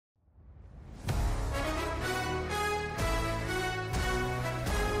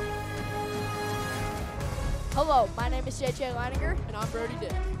Hello, my name is JJ Leininger, And I'm Brody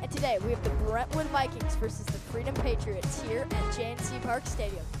Dick. and today we have the Brentwood Vikings versus the Freedom Patriots here at J&C Park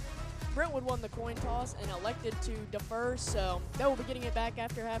Stadium. Brentwood won the coin toss and elected to defer, so they will be getting it back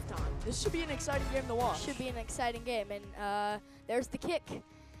after halftime. This should be an exciting game to watch. Should be an exciting game, and there's the kick.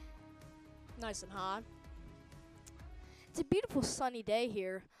 Nice and high. It's a beautiful sunny day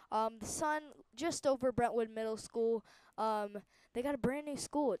here. The sun just over Brentwood Middle School. They got a brand new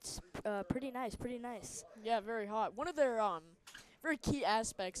school. It's pretty nice, pretty nice. Yeah, very hot. One of their very key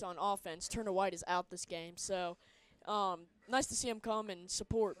aspects on offense, Turner White, is out this game, so nice to see him come and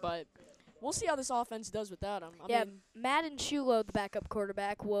support, but we'll see how this offense does without him. I mean, Madden Shulo, the backup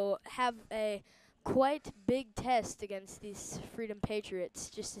quarterback, will have a quite big test against these Freedom Patriots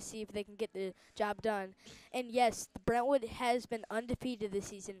just to see if they can get the job done. And yes, Brentwood has been undefeated this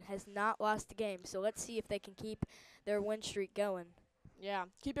season, has not lost a game, so let's see if they can keep their win streak going. yeah,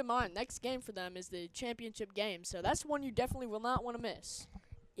 keep in mind, next game for them is the championship game, so that's one you definitely will not want to miss.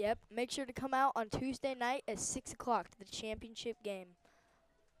 Yep, make sure to come out on Tuesday night at 6 o'clock to the championship game.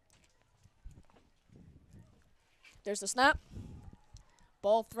 There's the snap.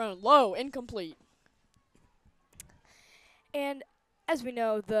 Ball thrown low, incomplete. And as we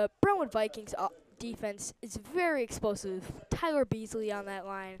know, the Brentwood Vikings defense is very explosive. Tyler Beasley on that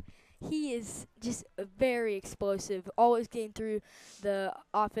line. He is just very explosive, always getting through the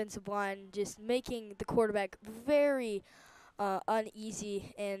offensive line, just making the quarterback very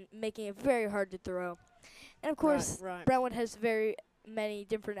uneasy and making it very hard to throw. And, of course, Right. Brentwood has very many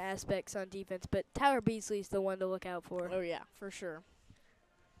different aspects on defense, but Tyler Beasley is the one to look out for. Oh, yeah, for sure.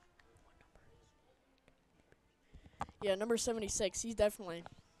 Yeah, number 76,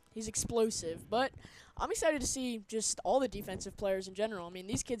 he's explosive. But I'm excited to see just all the defensive players in general. I mean,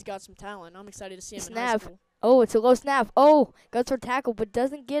 these kids got some talent. I'm excited to see them in high Snap. school. Oh, it's a low snap. Oh, goes for a tackle, but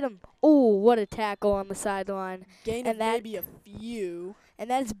doesn't get him. Oh, what a tackle on the sideline. Gain And of that- maybe a few.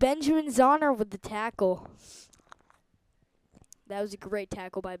 And that's Benjamin Zahner with the tackle. That was a great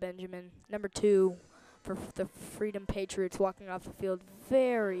tackle by Benjamin. Number 2 for the Freedom Patriots walking off the field.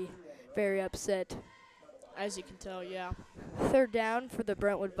 Very, very upset. As you can tell, yeah. Third down for the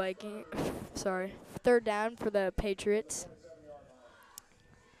Brentwood Vikings. Sorry. Third down for the Patriots.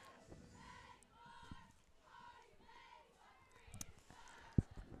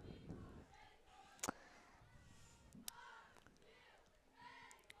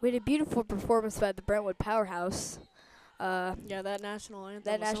 We had a beautiful performance by the Brentwood Powerhouse. Yeah, that national anthem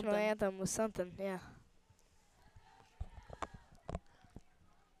That was national something. anthem was something, yeah.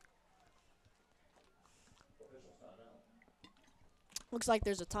 Looks like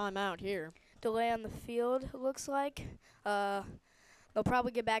there's a timeout here. Delay on the field, it looks like. They'll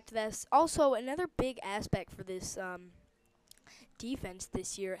probably get back to this. Also, another big aspect for this defense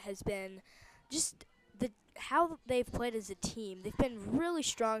this year has been just how they've played as a team. They've been really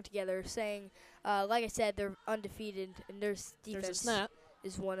strong together, saying, like I said, they're undefeated, and their There's a defense snap.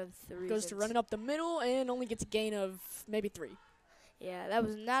 is one of the reasons. Goes to running up the middle and only gets a gain of maybe 3. Yeah, that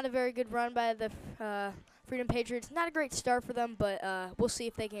was not a very good run by the Freedom Patriots. Not a great start for them, but we'll see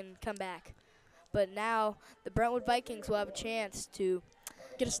if they can come back. But now the Brentwood Vikings will have a chance to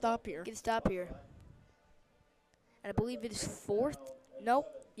Get a stop here. get a stop here. And I believe it is fourth. Nope.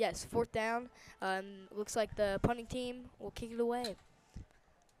 Yes, fourth down. Looks like the punting team will kick it away.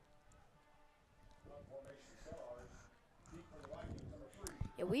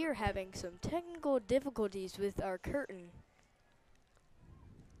 Yeah, we are having some technical difficulties with our curtain.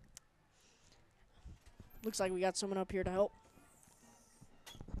 Looks like we got someone up here to help.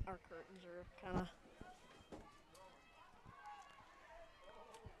 Our curtains are kind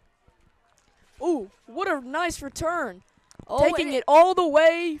of... Ooh, what a nice return. Taking and it all the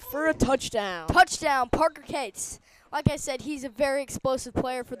way for a touchdown. touchdown, Parker Cates. Like I said, he's a very explosive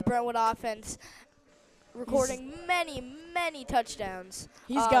player for the Brentwood offense, recording many touchdowns.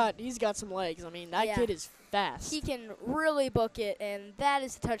 He's got some legs. I mean, that yeah. kid is fast. He can really book it, and that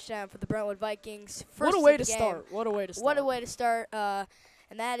is a touchdown for the Brentwood Vikings. What a way to start. What a way to start. What a way to start.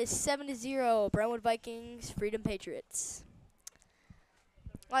 And that is 7-0, Brentwood Vikings, Freedom Patriots.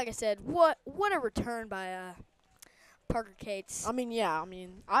 Like I said, what a return by Parker Cates. I mean, yeah. I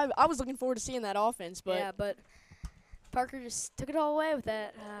mean, I was looking forward to seeing that offense, but Yeah, but Parker just took it all away with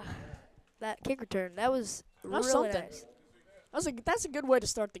that that kick return. That was really something. nice. that's a good way to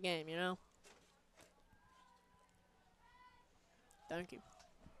start the game, you know? Thank you.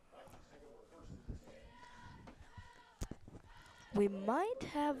 We might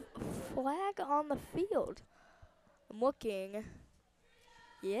have a flag on the field. I'm looking.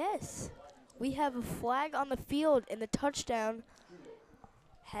 Yes. We have a flag on the field, and the touchdown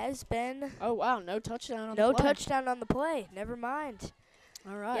has been Oh, wow, no touchdown on the no play. touchdown on the play. Never mind.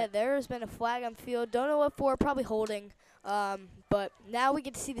 All right. Yeah, there has been a flag on the field. Don't know what for. Probably holding. But now we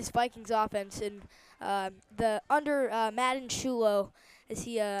get to see this Vikings offense and the under Madden Shulo as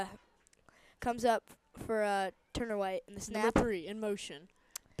he comes up for Turner White in the snap. Number 3 in motion.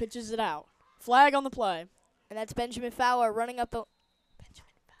 Pitches it out. Flag on the play. And that's Benjamin Fowler running up the.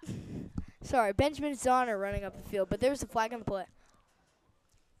 Sorry, Benjamin Zahner running up the field. But there's a flag on the play.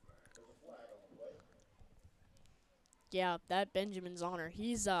 Yeah, that Benjamin Zahner.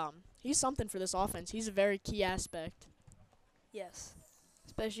 He's something for this offense. He's a very key aspect. Yes,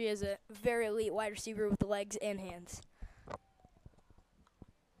 especially as a very elite wide receiver with the legs and hands.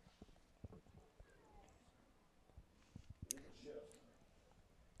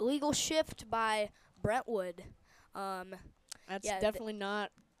 Illegal shift by Brentwood. That's yeah, definitely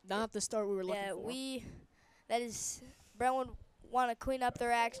not the start we were looking for. That is, Brentwood want to clean up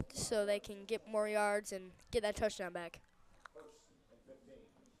their act so they can get more yards and get that touchdown back.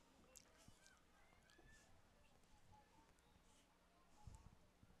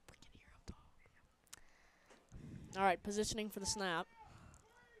 All right, positioning for the snap.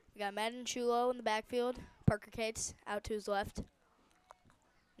 We got Madden Chulo in the backfield. Parker Cates out to his left.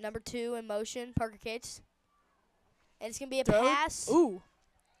 Number 2 in motion, Parker Cates. And it's going to be a pass. Ooh.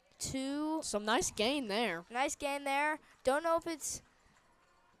 To. Some nice gain there. Nice gain there. Don't know if it's.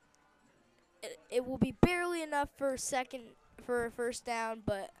 It will be barely enough for a first down,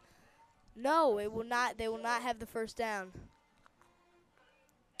 but no, it will not. They will not have the first down.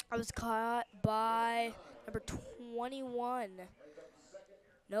 I was caught by number 21.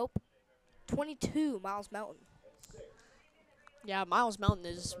 Nope. 22, Miles Melton. Yeah, Miles Melton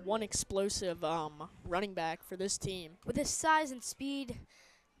is one explosive running back for this team. With his size and speed,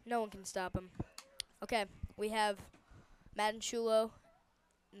 no one can stop him. Okay, we have Madden Chulo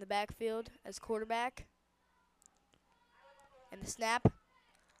in the backfield as quarterback. And the snap.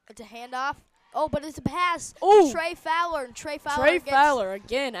 It's a handoff. Oh, but it's a pass to Trey Fowler. And Trey Fowler,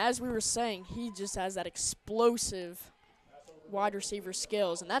 again, as we were saying, he just has that explosive wide receiver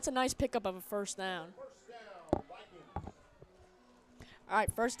skills. And that's a nice pickup of a first down. All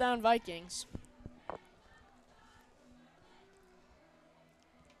right, first down Vikings.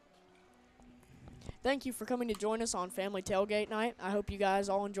 Thank you for coming to join us on Family Tailgate Night. I hope you guys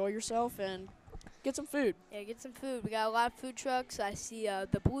all enjoy yourself and get some food. Yeah, get some food. We got a lot of food trucks. I see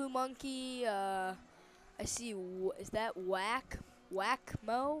the Blue Monkey. I see, is that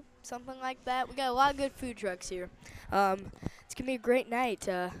Whack-Mo? Something like that. We got a lot of good food trucks here. It's going to be a great night.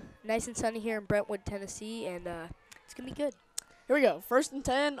 Nice and sunny here in Brentwood, Tennessee, and it's going to be good. Here we go. First and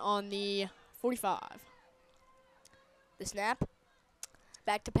 10 on the 45. The snap.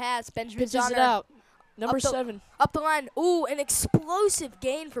 Back to pass. Benjamin Pitches Zahner. it out. Number 7. Up the line. Ooh, an explosive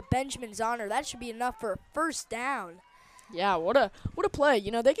gain for Benjamin Zahner. That should be enough for a first down. Yeah, what a play.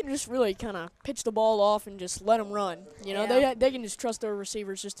 You know, they can just really kind of pitch the ball off and just let them run. You know, they can just trust their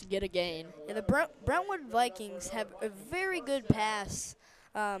receivers just to get a gain. Yeah, the Brentwood Vikings have a very good passing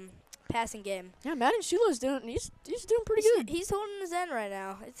game. Yeah, Madden Shula's doing pretty good. He's holding his end right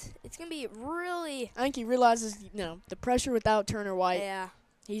now. It's gonna be really. I think he realizes, the pressure without Turner White. Yeah.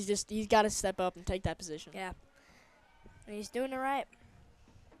 He's got to step up and take that position. Yeah. And he's doing it right.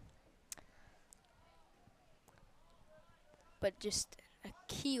 But just a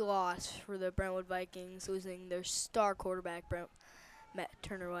key loss for the Brentwood Vikings, losing their star quarterback,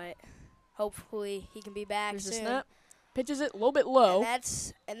 Turner White. Hopefully he can be back Here's soon. the snap. Pitches it a little bit low.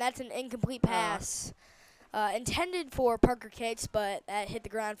 And that's an incomplete pass. Intended for Parker Cates, but that hit the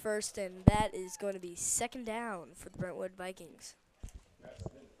ground first, and that is going to be second down for the Brentwood Vikings.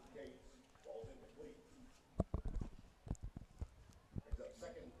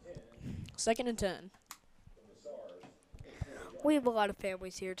 Second and 10. We have a lot of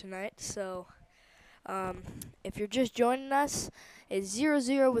families here tonight, so if you're just joining us, it's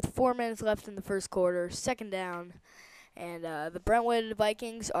 0-0 with 4 minutes left in the first quarter, second down. And the Brentwood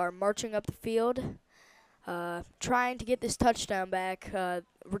Vikings are marching up the field, trying to get this touchdown back,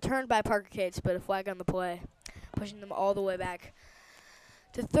 returned by Parker Cates, but a flag on the play, pushing them all the way back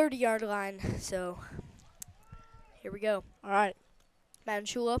to 30-yard line. So here we go. All right. Madden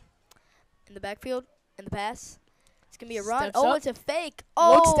Shula in the backfield, in the pass. It's going to be a run. Steps Oh, up. it's a fake.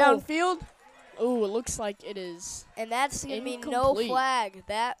 Oh. Looks downfield. Oh, it looks like it is. And that's going to be no Incomplete. flag.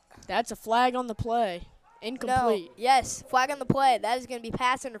 That's a flag on the play. Incomplete. No. Yes, flag on the play. That is going to be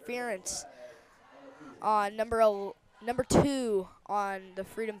pass interference on number 2 on the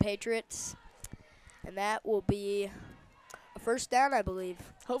Freedom Patriots. And that will be a first down, I believe.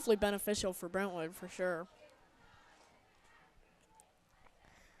 Hopefully beneficial for Brentwood for sure.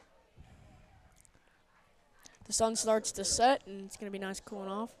 The sun starts to set, and it's going to be nice cooling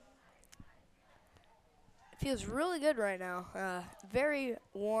off. It feels really good right now. Very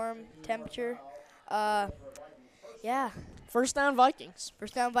warm temperature. Yeah. First down, Vikings.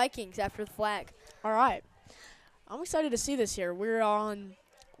 First down Vikings after the flag. All right. I'm excited to see this here.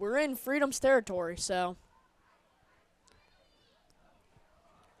 We're in Freedom's territory, so.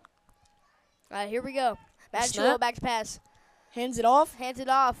 All right, here we go. Manchulo back to pass. Hands it off. Hands it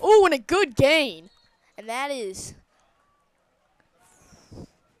off. Oh, and a good gain. And that is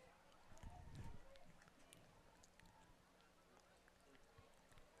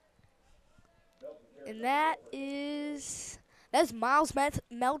that's Miles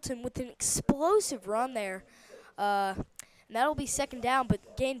Melton with an explosive run there. And that'll be second down,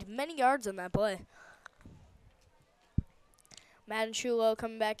 but gained many yards on that play. Manchulo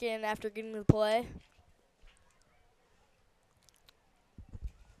coming back in after getting the play.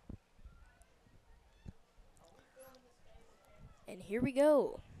 And here we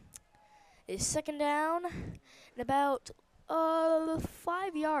go. It's second down and about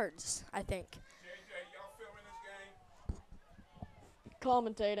 5 yards, I think.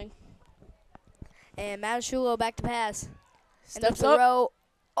 Commentating. And Manchulo back to pass. Steps and up. Throw.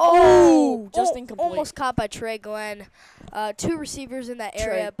 Oh, just incomplete. Almost caught by Trey Glenn. 2 receivers in that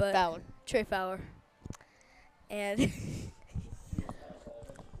area, but Fowler. Trey Fowler. And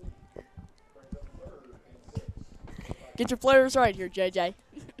get your players right here, JJ.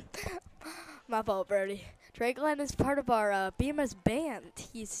 my fault, Brody. Trey Glenn is part of our BMS band.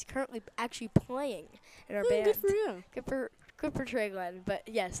 He's currently actually playing in our band. Good for you. Good for Trey Glenn. But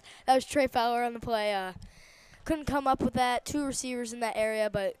yes, that was Trey Fowler on the play. Couldn't come up with that. 2 receivers in that area,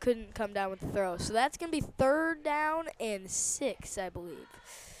 but couldn't come down with the throw. So that's going to be 3rd down and 6, I believe.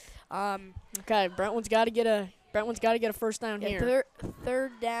 Okay, Brentwood's got to get a first down here.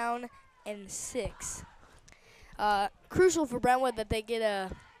 3rd down and 6. Crucial for Brentwood that they get a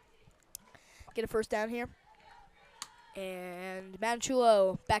first down here. And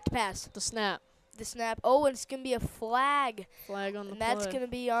Manchulo back to pass. The snap. Oh, and it's going to be a flag. Flag on the And that's play. going to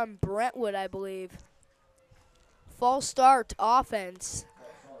be on Brentwood, I believe. False start offense.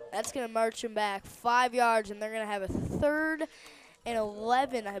 That's going to march them back 5 yards, and they're going to have a 3rd and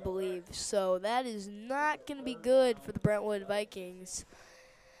 11, I believe. So that is not going to be good for the Brentwood Vikings.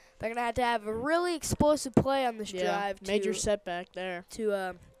 They're going to have a really explosive play on this drive. Major setback there.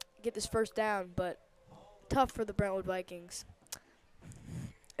 To get this first down, but tough for the Brentwood Vikings.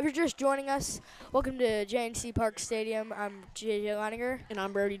 If you're just joining us, welcome to J&C Park Stadium. I'm JJ Leininger. And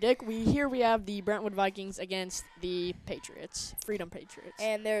I'm Brody Dick. Here we have the Brentwood Vikings against the Patriots, Freedom Patriots.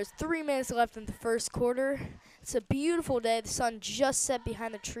 And there's 3 minutes left in the first quarter. It's a beautiful day. The sun just set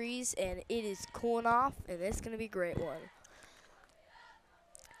behind the trees, and it is cooling off, and it's going to be a great one.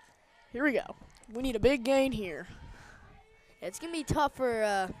 Here we go. We need a big gain here. It's going to be tough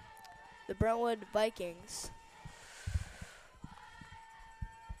for the Brentwood Vikings.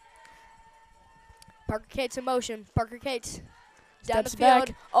 Parker Cates in motion. Parker Cates down the Steps field.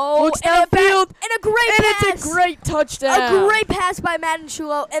 back. Oh, looks downfield. And a great pass. And it's a great touchdown. A great pass by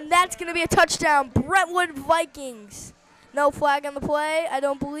Manchulo, and that's going to be a touchdown. Brentwood Vikings. No flag on the play, I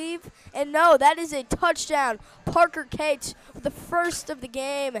don't believe. And no, that is a touchdown. Parker Cates with the first of the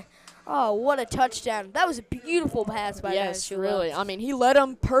game. Oh, what a touchdown. That was a beautiful pass by Manchulo. Yes, really. I mean, he led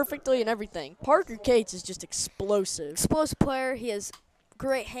him perfectly and everything. Parker Cates is just explosive. Explosive player. He has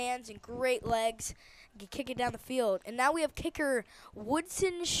great hands and great legs. He can kick it down the field. And now we have kicker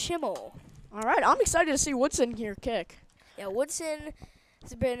Woodson Schimmel. All right, I'm excited to see Woodson here kick. Yeah, Woodson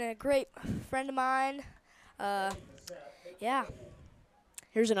has been a great friend of mine. Yeah.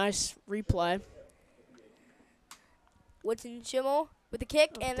 Here's a nice replay. Woodson Schimmel with the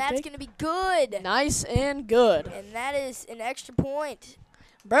kick, and that's kick. going to be good. Nice and good. And that is an extra point.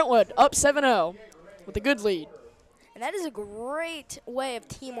 Brentwood up 7-0 with a good lead. And that is a great way of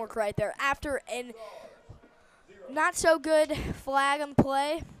teamwork right there. After a not-so-good flag on the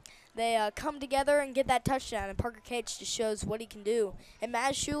play, they come together and get that touchdown, and Parker Cates just shows what he can do. And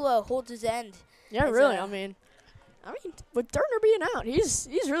Manchulo holds his end. Yeah, really. I mean, with Turner being out, he's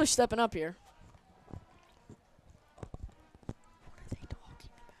really stepping up here. What are they talking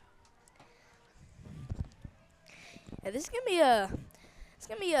about? Yeah, this is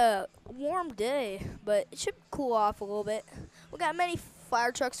gonna be a warm day, but it should cool off a little bit. We got many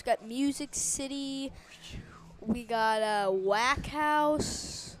fire trucks. We got Music City. We got Whack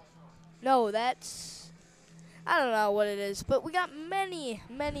House. No, that's I don't know what it is, but we got many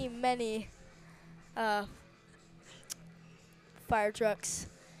fire trucks.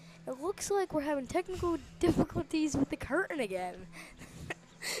 It looks like we're having technical difficulties with the curtain again.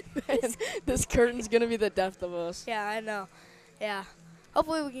 Man, this curtain's going to be the death of us. Yeah, I know. Yeah.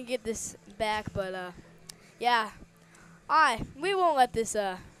 Hopefully we can get this back, but yeah. We won't let this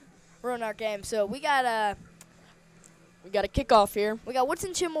ruin our game. So we got a kickoff here. We got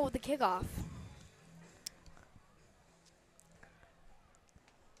Woodson Schimmel with the kickoff.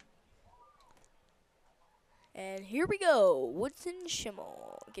 And here we go. Woodson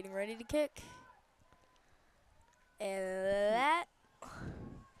Schimmel getting ready to kick. And that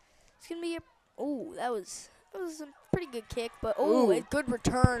it's gonna be that was a pretty good kick, but a good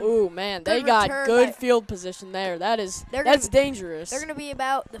return. Ooh, man, Good they got return good field position there. That's dangerous. They're gonna be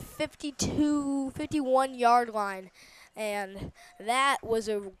about the 51 yard line, and that was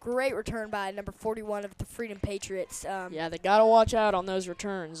a great return by number 41 of the Freedom Patriots. Yeah, they gotta watch out on those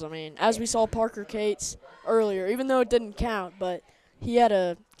returns. I mean, as we saw Parker Cates earlier, even though it didn't count, but he had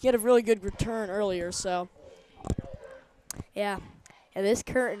a really good return earlier. So. Yeah, and this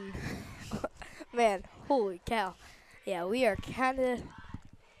curtain, man, holy cow. Yeah, we are kind of,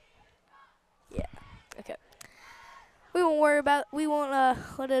 yeah, okay. We won't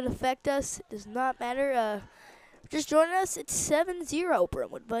let it affect us. It does not matter. Just joining us, it's 7-0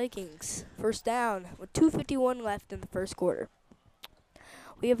 Brentwood Vikings. First down with 2:51 left in the first quarter.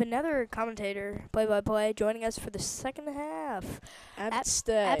 We have another commentator, play-by-play, joining us for the second half.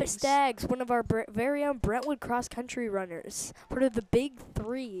 Abbott Staggs, one of our very own Brentwood cross-country runners, part of the Big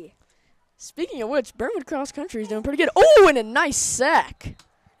Three. Speaking of which, Brentwood cross-country is doing pretty good. Oh, and a nice sack.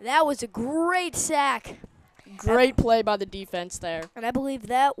 That was a great sack. Great play by the defense there. And I believe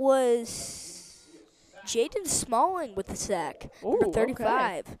that was Jaden Smalling with the sack, number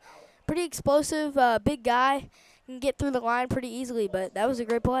 35. Okay. Pretty explosive, big guy. Can get through the line pretty easily, but that was a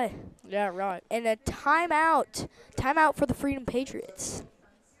great play. Yeah, right. And a timeout for the Freedom Patriots.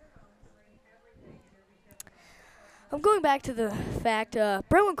 I'm going back to the fact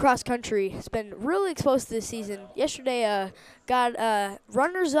Brentwood Cross Country has been really exposed this season. Yesterday got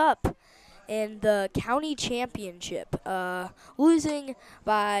runners-up in the county championship, losing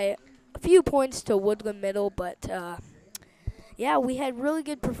by a few points to Woodland Middle, but yeah, we had really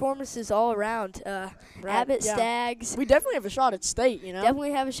good performances all around. Right, Abbott Staggs. We definitely have a shot at state, you know.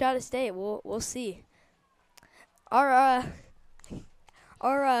 Definitely have a shot at state. We'll see. Our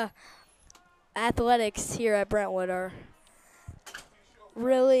athletics here at Brentwood are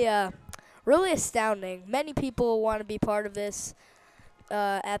really astounding. Many people want to be part of this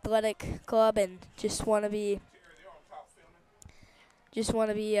athletic club and just want to be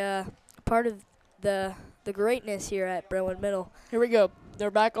part of the greatness here at Brentwood Middle. Here we go.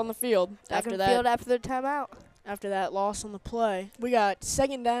 They're back on the field after their timeout. After that loss on the play. We got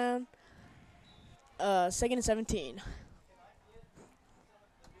second down, second and 17.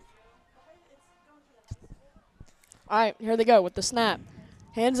 All right, here they go with the snap.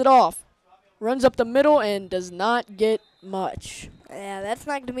 Hands it off. Runs up the middle and does not get much. Yeah, that's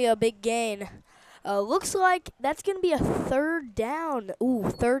not going to be a big gain. Looks like that's going to be a third down. Ooh,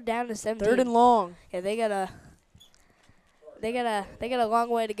 third down to 17. Third and long. Yeah, they got a long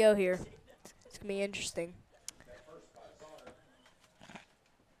way to go here. It's going to be interesting.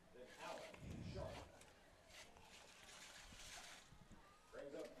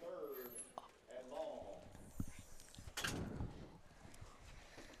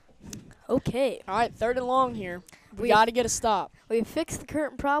 Okay. All right, third and long here. We got to get a stop. We fixed the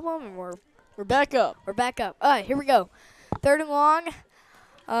current problem, and we're back up. We're back up. All right, here we go. Third and long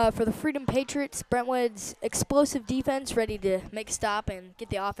for the Freedom Patriots. Brentwood's explosive defense ready to make a stop and get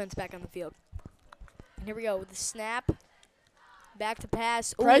the offense back on the field. And here we go with the snap. Back to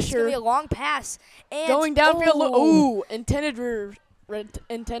pass. Ooh, pressure. It's going to be a long pass. And going downfield. Ooh, intended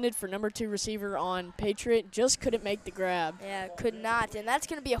for number 2 receiver on Patriot. Just couldn't make the grab. Yeah, could not. And that's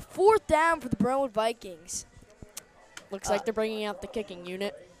going to be a fourth down for the Brentwood Vikings. Looks like they're bringing out the kicking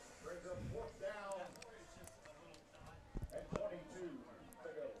unit.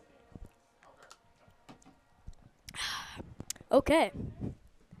 Okay.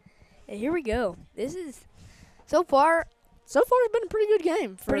 And here we go. This is so far it's been a pretty good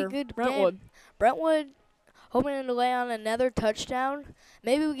game for Brentwood. Brentwood hoping to lay on another touchdown.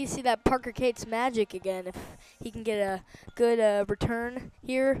 Maybe we can see that Parker Cates magic again if he can get a good return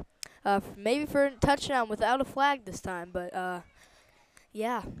here. Maybe for a touchdown without a flag this time, but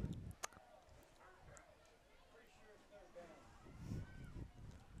yeah.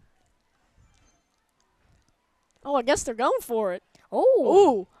 Oh, I guess they're going for it.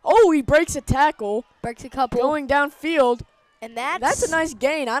 Oh. Oh, he breaks a tackle. Breaks a couple. Going downfield. And that's a nice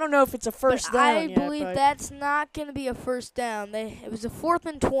gain. I don't know if it's a first down I believe that's not going to be a first down. It was a 4th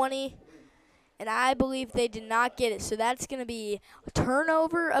and 20, and I believe they did not get it. So that's going to be a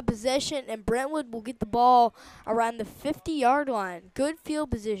turnover of possession, and Brentwood will get the ball around the 50-yard line. Good field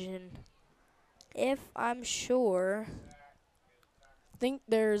position, if I'm sure. I think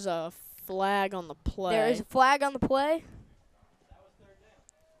there's a flag on the play. There is a flag on the play.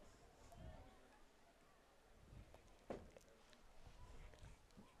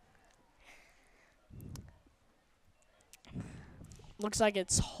 Looks like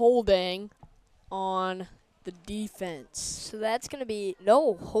it's holding on the defense. So that's going to be,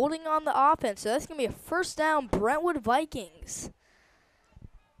 no, holding on the offense. So that's going to be a first down, Brentwood Vikings.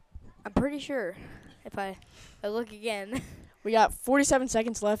 I'm pretty sure, if I look again. We got 47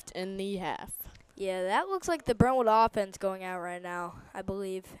 seconds left in the half. Yeah, that looks like the Brentwood offense going out right now, I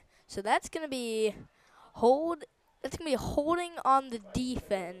believe. So that's going to be holding on the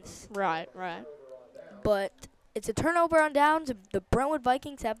defense. Right. But it's a turnover on downs. The Brentwood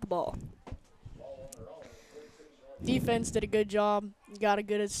Vikings have the ball. Defense did a good job. Got a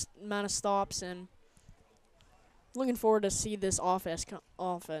good amount of stops, and looking forward to see this offense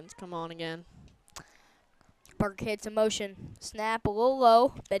come on again. Parker hits in motion. Snap a little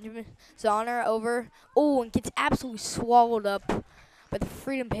low. Benjamin Zahner over. Oh, and gets absolutely swallowed up by the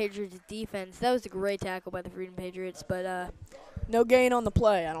Freedom Patriots defense. That was a great tackle by the Freedom Patriots, but no gain on the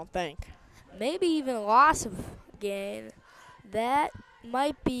play, I don't think. Maybe even a loss of gain. That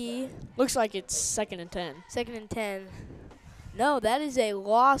might be. Looks like it's 2nd and 10. 2nd and 10. No, that is a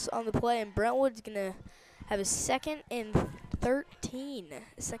loss on the play, and Brentwood's going to have a 2nd and 13.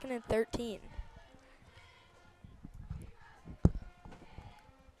 2nd and 13.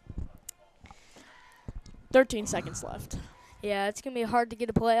 "13 seconds left. Yeah, it's going to be hard to get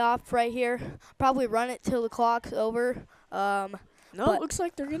a play off right here. Probably run it till the clock's over. No, it looks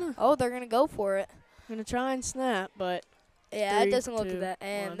like they're going to. Oh, they're going to go for it. Going to try and snap, but. Yeah, 3, it doesn't look 2, like that.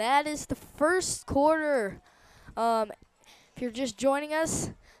 And 1. that is the first quarter. If you're just joining us,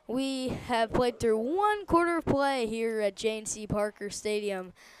 we have played through 1 quarter of play here at J&C Parker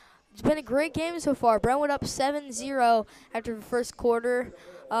Stadium. It's been a great game so far. Brentwood up 7-0 after the first quarter.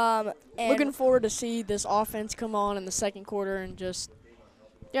 And looking forward to see this offense come on in the second quarter and just,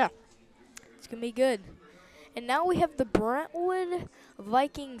 yeah. It's going to be good. And now we have the Brentwood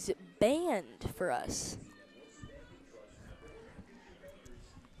Vikings band for us.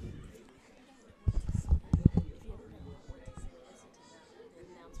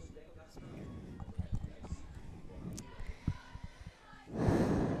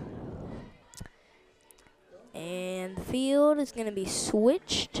 And the field is going to be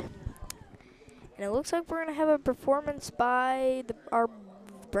switched. And it looks like we're going to have a performance by our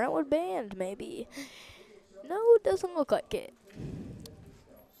Brentwood band, maybe. No, it doesn't look like it.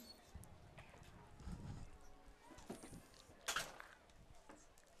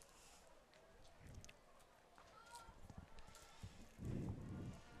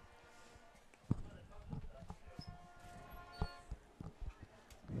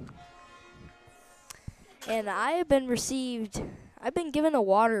 And I've been given a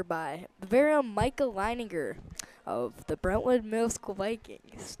water by the very own Micah Leininger of the Brentwood Middle School Vikings.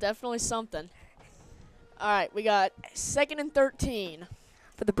 It's definitely something. All right, we got 2nd and 13.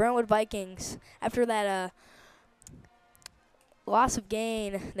 For the Brentwood Vikings. After that loss of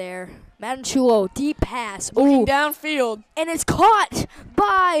gain there. Madden Chulo, deep pass. Looking downfield. And it's caught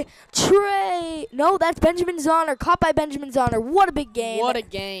by Trey. No, that's Benjamin Zahner. Caught by Benjamin Zahner. What a big gain. What a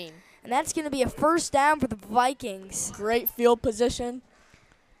gain. And that's going to be a first down for the Vikings. Great field position.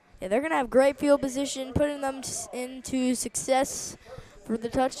 Yeah, they're going to have great field position, putting them into success for the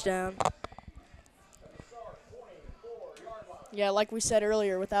touchdown. Yeah, like we said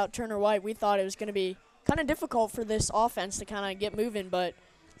earlier, without Turner White, we thought it was going to be kind of difficult for this offense to kind of get moving, but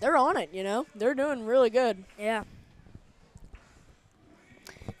they're on it, you know. They're doing really good. Yeah.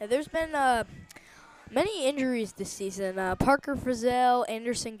 There's been many injuries this season. Parker Frizzell,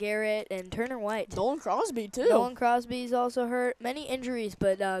 Anderson Garrett, and Turner White. Nolan Crosby, too. Nolan Crosby's also hurt. Many injuries,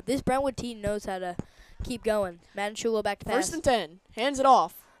 but this Brentwood team knows how to keep going. Madden Chulo back to pass. 1st and 10. Hands it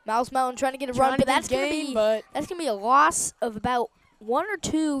off. Miles Mountain trying to get a run, but that's going to be a loss of about 1 or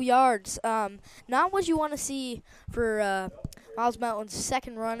 2 yards. Not what you want to see for Miles Mountain's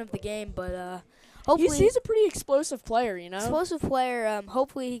second run of the game, but hopefully he's a pretty explosive player, you know. Explosive player.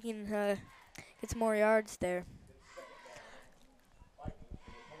 Hopefully he can get some more yards there.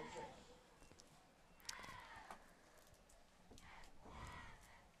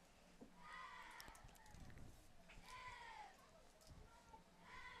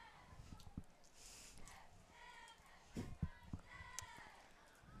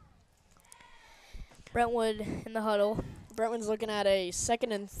 Brentwood in the huddle. Brentwood's looking at a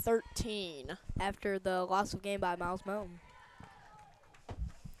 2nd and 13. After the loss of game by Miles Mountain.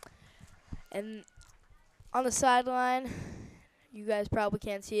 And on the sideline, you guys probably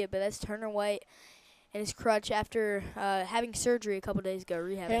can't see it, but that's Turner White and his crutch after having surgery a couple days ago,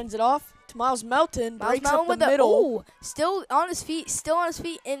 rehabbing. Hands it off to Miles Melton. Miles Breaks Melton up with the middle. Ooh, still on his feet,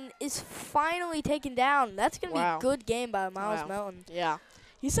 and is finally taken down. That's going to be a good game by Miles Melton. Yeah.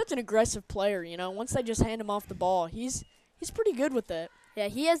 He's such an aggressive player, you know. Once they just hand him off the ball, he's pretty good with it. Yeah,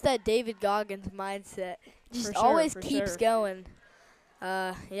 he has that David Goggins mindset. Just always keeps going.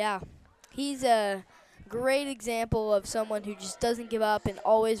 Yeah. He's a great example of someone who just doesn't give up and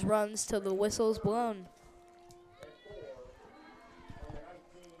always runs till the whistle's blown.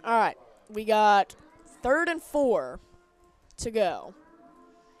 All right. We got 3rd and 4 to go.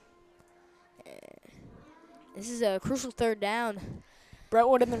 This is a crucial 3rd down.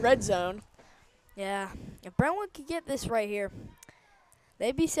 Brentwood in the red zone. Yeah. If Brentwood could get this right here,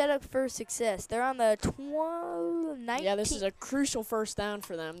 they'd be set up for success. They're on the 19. Yeah, this is a crucial 1st down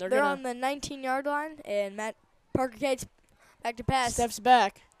for them. They're on the 19-yard line, and Parker Cates back to pass. Steps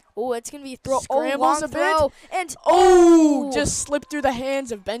back. Oh, it's going to be a throw. Scrambles long a throw. bit. And just slipped through the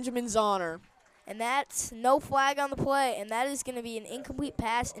hands of Benjamin Zahner. And that's no flag on the play, and that is going to be an incomplete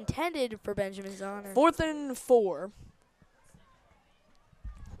pass intended for Benjamin Zahner. 4th and 4.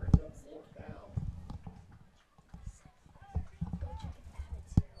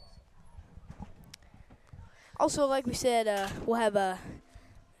 Also, like we said, we'll have a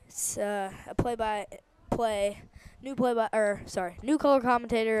new color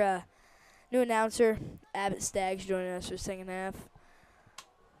commentator, new announcer, Abbott Staggs joining us for the 2nd half.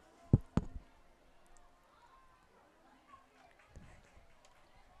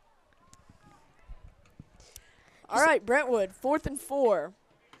 All right, Brentwood, 4th and 4.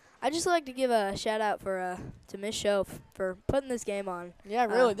 I'd just like to give a shout out to Miss Show for putting this game on. Yeah,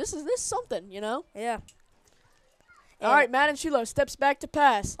 really, this is something, you know. Yeah. All right, Madden Shulo steps back to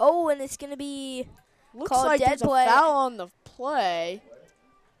pass. Oh, and it's gonna be looks called like dead there's play. a foul on the play.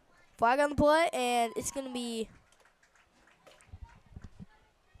 Flag on the play, and it's gonna be.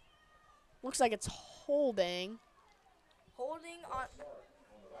 Looks like it's holding. Holding on.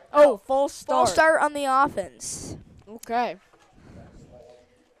 Oh, false start. False start on the offense. Okay.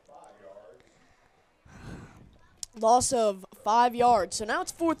 Loss of 5 yards. So now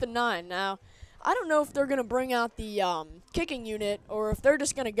it's 4th and 9. Now, I don't know if they're going to bring out the kicking unit or if they're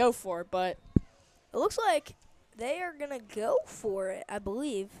just going to go for it, but it looks like they are going to go for it, I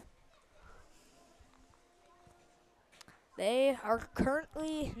believe. They are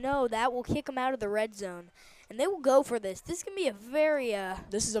currently, no, that will kick them out of the red zone. And they will go for this. This can be a very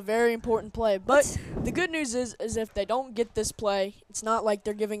this is a very important play. But the good news is if they don't get this play, it's not like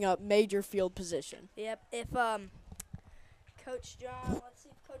they're giving up major field position. Yep. If Coach John, let's see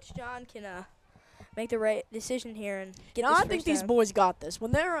if Coach John can make the right decision here and get this I first think these down. boys got this.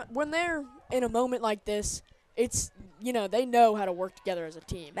 When they're in a moment like this, it's, you know, they know how to work together as a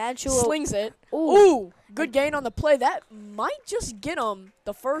team. Slings it. Ooh, good gain on the play. That might just get them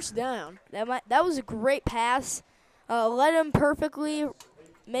the 1st down. That was a great pass. Led him perfectly.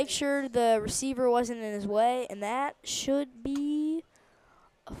 Make sure the receiver wasn't in his way, and that should be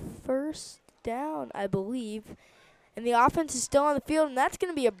a 1st down, I believe. And the offense is still on the field, and that's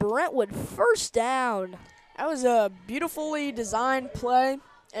going to be a Brentwood 1st down. That was a beautifully designed play,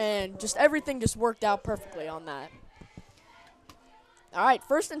 and just everything just worked out perfectly on that. All right,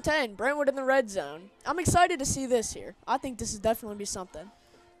 1st and 10, Brentwood in the red zone. I'm excited to see this here. I think this is definitely be something.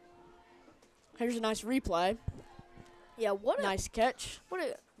 Here's a nice replay. Yeah, what a nice catch. What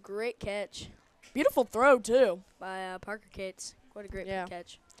a great catch. Beautiful throw, too. By Parker Cates. What a great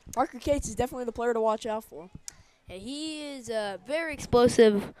catch. Parker Cates is definitely the player to watch out for. Yeah, he is a very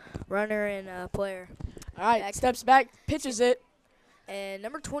explosive runner and player. All right, steps back, pitches it. And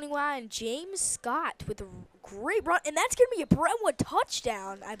number 21, James Scott with a great run. And that's going to be a Brentwood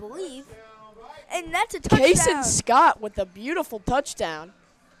touchdown, I believe. And that's a touchdown. Kaysen Scott with a beautiful touchdown.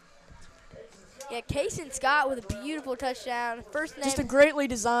 Yeah, Kaysen Scott with a beautiful touchdown. First name. Just a greatly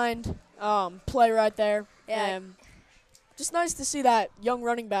designed play right there. Yeah. And just nice to see that young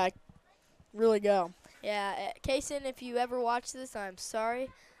running back really go. Yeah, Kaysen, if you ever watch this, I'm sorry.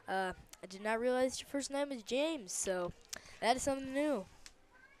 I did not realize your first name is James, so that is something new.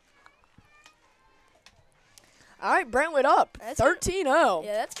 All right, Brentwood up, 13-0.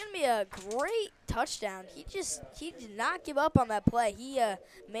 Yeah, that's going to be a great touchdown. He did not give up on that play. He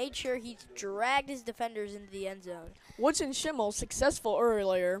made sure he dragged his defenders into the end zone. Woodson Schimmel successful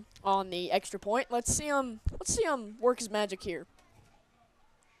earlier on the extra point. Let's see him work his magic here.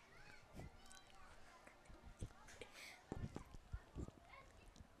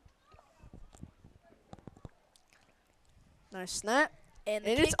 Nice snap. And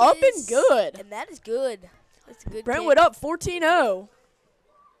it's up and good. And that is good. That's a good Brentwood kick. up 14-0.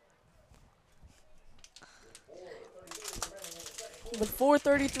 With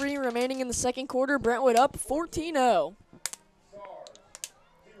 4:33 remaining in the second quarter, Brentwood up 14-0.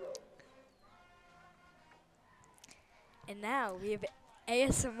 And now we have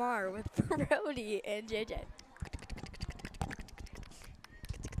ASMR with Brody and JJ.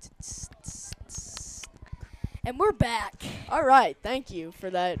 And we're back. All right, thank you for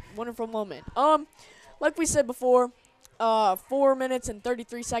that wonderful moment. Like we said before, 4 minutes and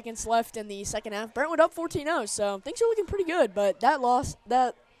 33 seconds left in the second half. Brentwood up 14-0, so things are looking pretty good. But that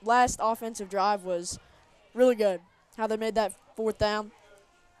last offensive drive was really good. How they made that fourth down,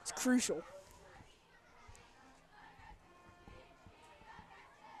 it's crucial.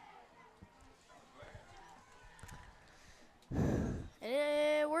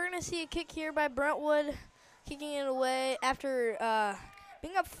 We're gonna see a kick here by Brentwood, kicking it away after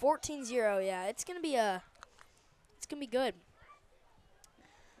being up 14-0. Yeah, it's gonna be good.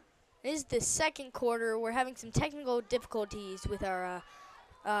 It is the second quarter. We're having some technical difficulties with our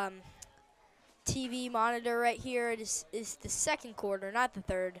TV monitor right here. It is the second quarter, not the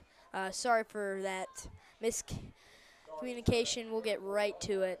third. Sorry for that miscommunication. We'll get right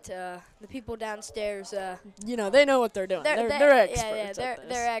to it. The people downstairs, they know what they're doing. They're experts. Yeah,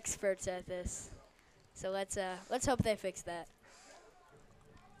 they're experts at this. So let's hope they fix that.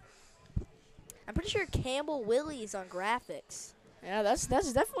 I'm pretty sure Campbell Willie's on graphics. Yeah, that's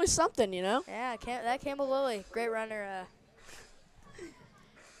definitely something, you know. Yeah, that Campbell Willie, great runner.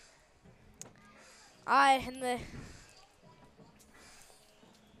 All right, and the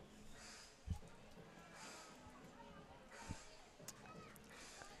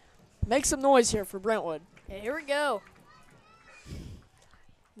make some noise here for Brentwood. yeah, here we go.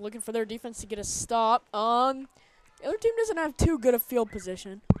 Looking for their defense to get a stop. The other team doesn't have too good a field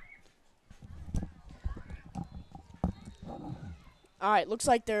position. All right, looks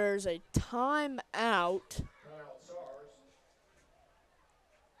like there's a timeout.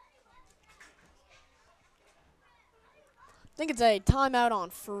 I think it's a timeout on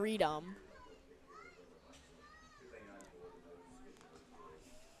Freedom.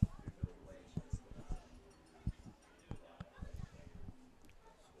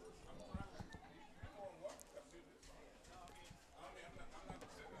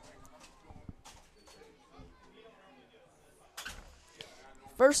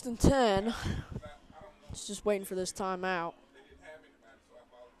 First and 10. It's just waiting for this timeout.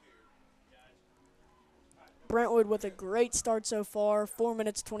 Brentwood with a great start so far. 4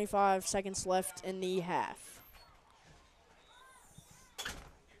 minutes, 25 seconds left in the half.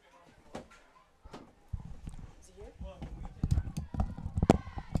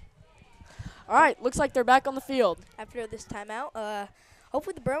 All right, looks like they're back on the field. After this timeout,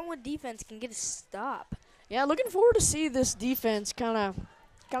 hopefully the Brentwood defense can get a stop. Yeah, looking forward to see this defense kind of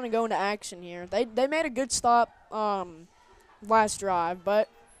go into action here. They made a good stop last drive, but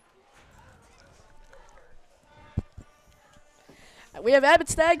we have Abbott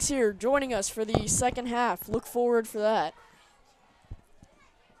Stags here joining us for the second half. Look forward for that.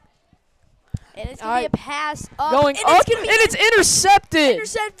 And it's going to be a pass up. Going up, and it's intercepted.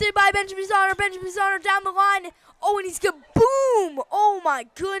 Intercepted by Benjamin Zahner. Benjamin Zahner down the line. Oh, and he's going to boom. Oh, my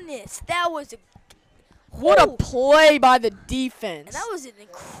goodness. That was a what a play by the defense. And that was an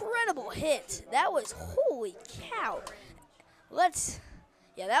incredible hit. That was, holy cow.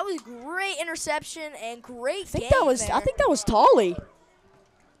 That was great interception and great game there. I think that was Tolley.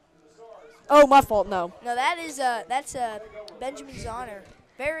 Oh, my fault, no. No, that's Benjamin Zahner.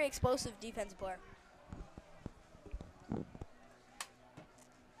 Very explosive defensive player.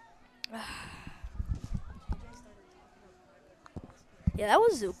 Yeah, that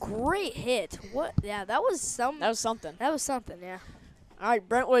was a great hit. What? Yeah, that was something. That was something. That was something, yeah. All right,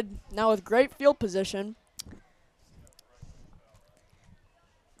 Brentwood now with great field position.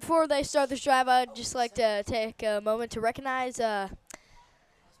 Before they start this drive, I'd just like to take a moment to recognize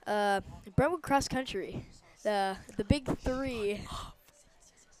Brentwood Cross Country, the big three.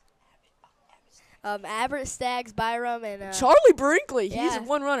 Abbott, Stags, Byram, and Charlie Brinkley. Yeah. He's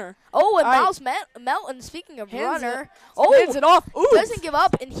one runner. Oh, and All Miles Melton. Speaking of runner, hands it off. Ooh. Doesn't give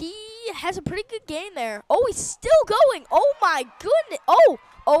up, and he has a pretty good game there. Oh, he's still going. Oh my goodness.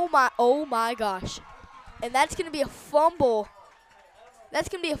 Oh my gosh. And that's gonna be a fumble. That's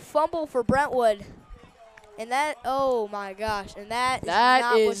gonna be a fumble for Brentwood. And that, oh my gosh, and that is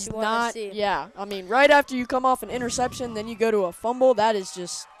not what you want to see. Yeah, I mean, right after you come off an interception, then you go to a fumble. That is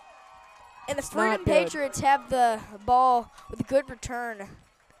just. And the Freedom Patriots have the ball with a good return.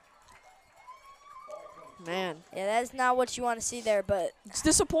 Man. Yeah, that's not what you want to see there, but It's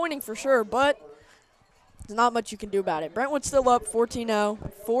disappointing for sure, but there's not much you can do about it. Brentwood's still up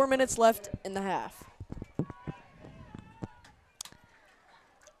 14-0. 4 minutes left in the half.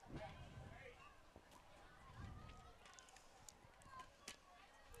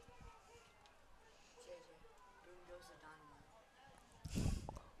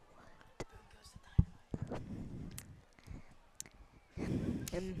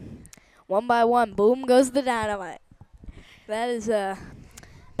 and one by one, boom goes the dynamite. That is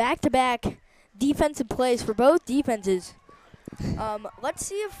back-to-back defensive plays for both defenses. Let's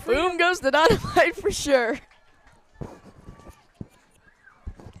see if Boom goes the dynamite for sure.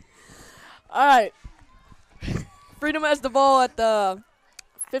 All right. Freedom has the ball at the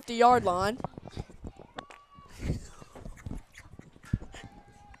 50-yard line.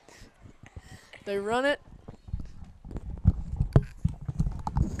 They run it.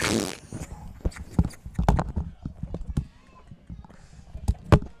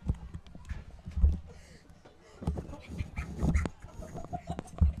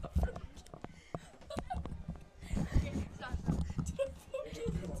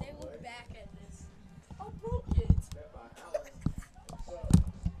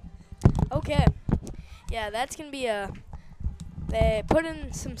 Okay. Yeah, that's going to be they put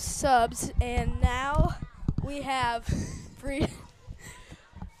in some subs, and now we have free.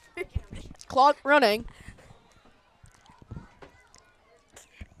 Clock running.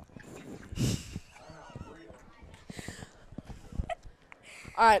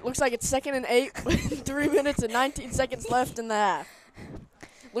 All right, looks like it's 2nd and 8 with 3 minutes and 19 seconds left in the half.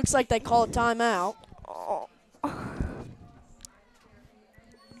 Looks like they call a timeout.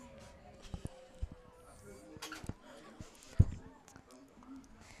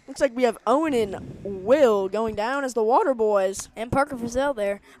 Looks like we have Owen and Will going down as the Water Boys. And Parker Frizzell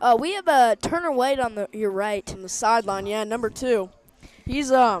there. We have Turner White on your right. On the sideline, yeah, number 2.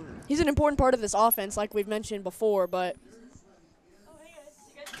 He's an important part of this offense, like we've mentioned before, but.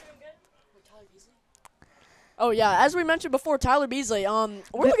 Oh, yeah, as we mentioned before, Tyler Beasley.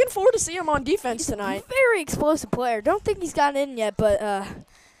 We're looking forward to see him on defense tonight. Very explosive player. Don't think he's gotten in yet, but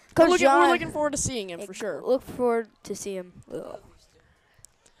Coach John. We're looking forward to seeing him for sure. Look forward to see him. Ugh.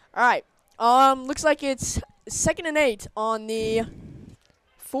 All right. Looks like it's 2nd and 8 on the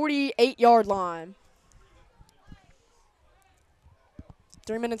 48-yard line.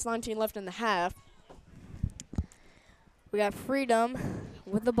 3 minutes 19 left in the half. We got Freedom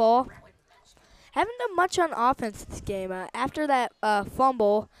with the ball. Haven't done much on offense this game. After that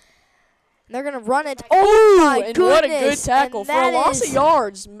fumble, they're going to run it. Oh, my and goodness. What a good tackle for a loss of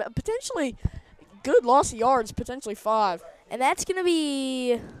yards. Potentially good loss of yards, potentially 5. And that's going to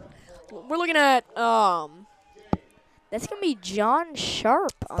be. We're looking at. That's going to be John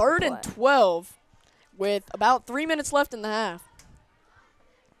Sharp. 3rd and 12 with about 3 minutes left in the half.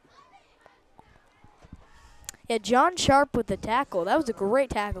 Yeah, John Sharp with the tackle. That was a great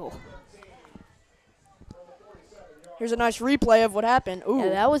tackle. Here's a nice replay of what happened. Ooh. Yeah,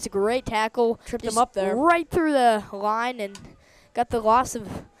 that was a great tackle. Tripped him up there. Right through the line and got the loss of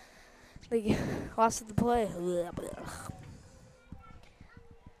the play.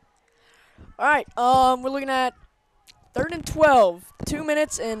 All right, we're looking at 3rd and 12. 2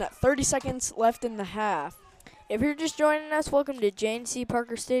 minutes and 30 seconds left in the half. If you're just joining us, welcome to Jane C.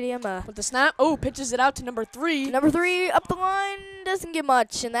 Parker Stadium. With the snap, pitches it out to number 3. Number 3 up the line, doesn't get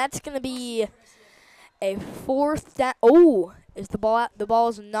much, and that's going to be a 4th down. Oh, is the ball out? The ball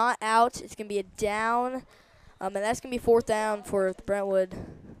is not out. It's going to be a down, and that's going to be 4th down for Brentwood.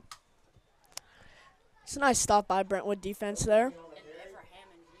 It's a nice stop by Brentwood defense there.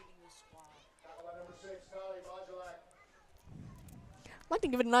 I'd like to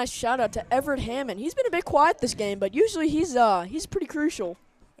give a nice shout out to Everett Hammond. He's been a bit quiet this game, but usually he's pretty crucial.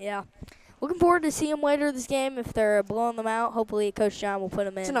 Yeah. Looking forward to seeing him later this game if they're blowing them out. Hopefully Coach John will put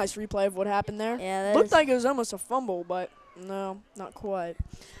them in. It's a nice replay of what happened there. Yeah, that looked like it was almost a fumble, but no, not quite.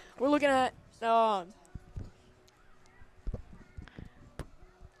 We're looking at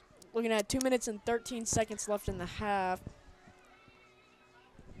 2 minutes and 13 seconds left in the half.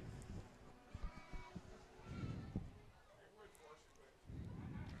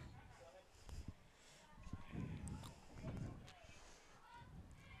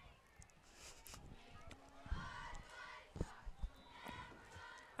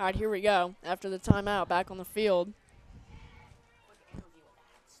 All right, here we go. After the timeout, back on the field.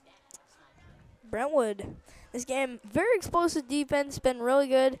 Brentwood, this game, very explosive defense, been really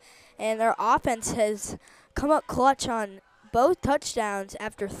good, and their offense has come up clutch on both touchdowns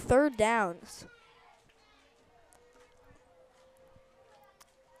after 3rd downs.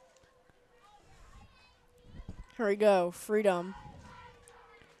 Here we go. Freedom.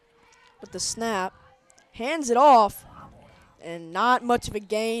 With the snap. Hands it off. And not much of a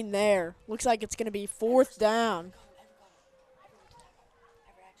gain there. Looks like it's going to be 4th down.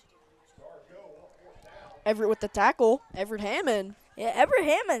 Everett with the tackle. Everett Hammond. Yeah, Everett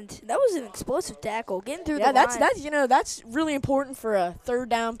Hammond. That was an explosive tackle. Getting through the line. Yeah, that's really important for a 3rd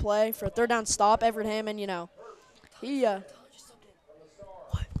down play, for a 3rd down stop. Everett Hammond, he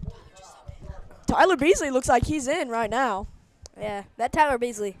Tyler Beasley looks like he's in right now. Yeah, that Tyler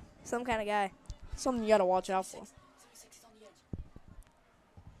Beasley, some kind of guy. Something you got to watch out for.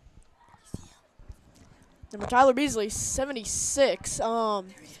 Number Tyler Beasley, 76. Number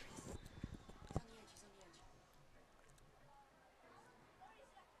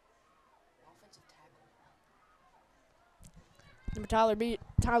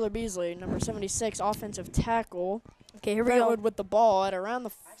Tyler Beasley, number 76, offensive tackle. Okay, here we Brentwood go. with the ball at around the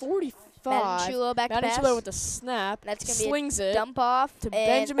 45. Madanchulo back to pass. Madanchulo with the snap. That's going to slings be a it dump off to and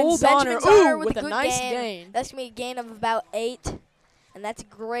Benjamin Benjamin Zahner. Zahner With a a good nice gain. That's going to be a gain of about 8. And that's a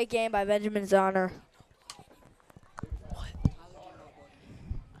great game by Benjamin Zahner.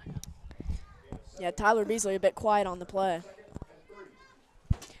 Yeah, Tyler Beasley a bit quiet on the play.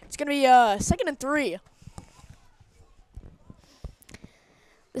 It's going to be 2nd and 3.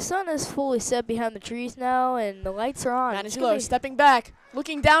 The sun is fully set behind the trees now, and the lights are on. Madanchulo stepping back,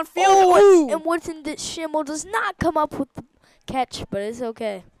 looking downfield. Oh, Ooh. and Woodson Schimmel does not come up with the catch, but it's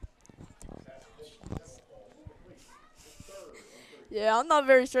okay. Yeah, I'm not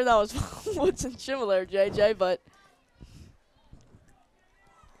very sure that was Woodson Schimmel there, JJ, but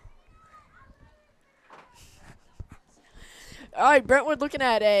all right, Brentwood looking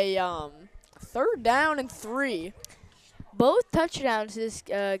at a 3rd down and 3. Both touchdowns this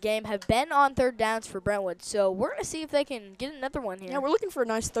game have been on 3rd downs for Brentwood, so we're going to see if they can get another one here. Yeah, we're looking for a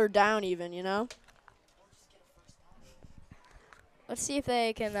nice 3rd down even, Let's see if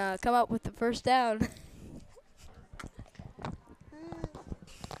they can come up with the first down.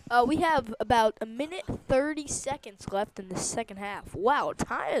 We have about 1:30 left in the second half. Wow,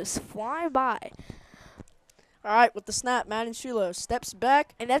 time is flying by. All right, with the snap, Madanchulo steps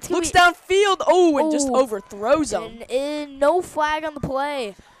back, And that's looks downfield, and just Oh. overthrows him. And no flag on the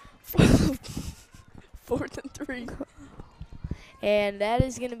play. 4th and 3. And that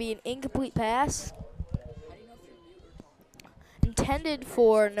is going to be an incomplete pass. Intended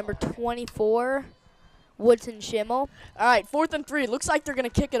for number 24, Woodson Schimmel. All right, 4th and 3. Looks like they're going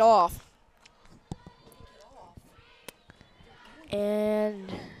to kick it off.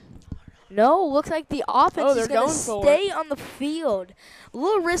 And no, looks like the offense is going to stay on the field. A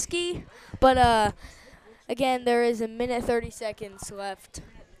little risky, but again, there is 1:30 left.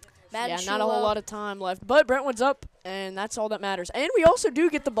 Yeah, not a whole lot of time left. But Brentwood's up, and that's all that matters. And we also do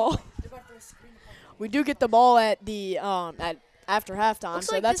get the ball. We do get the ball at the after halftime, Looks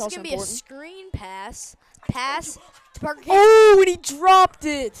so like that's this is also going to be a important. screen pass. Pass to Parker Cates. Oh, and he dropped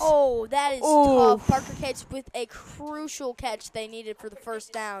it. Oh, that is tough. Parker Cates with a crucial catch they needed for the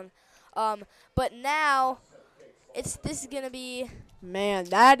first down. But now, this is going to be. Man,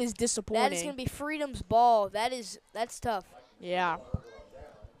 that is disappointing. That is going to be Freedom's ball. That's tough. Yeah.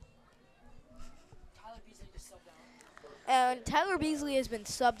 And Tyler Beasley has been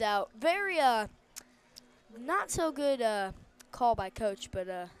subbed out. Very not so good call by coach, but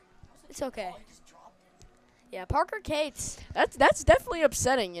it's okay. Yeah, Parker Cates. That's definitely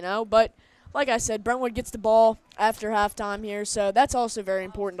upsetting, But like I said, Brentwood gets the ball after halftime here, so that's also very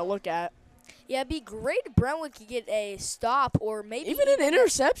important to look at. Yeah, it'd be great if Brentwood could get a stop or maybe even an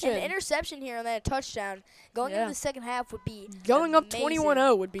interception. An interception here and then a touchdown. Going into the second half would be going amazing. up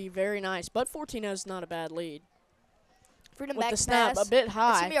 21-0 would be very nice, but 14-0 is not a bad lead. Freedom With back the snap pass. a bit It's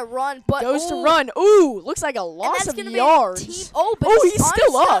high. going to be a run, but Goes to run. Ooh, looks like a and loss that's of gonna yards. Be but Oh, it's he's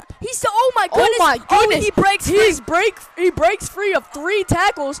still up. He's still. Oh my goodness. Oh my goodness. He breaks free. He breaks free of 3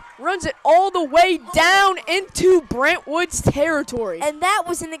 tackles, runs it all the way down into Brentwood's territory. And that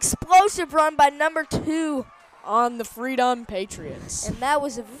was an explosive run by number 2 on the Freedom Patriots. And that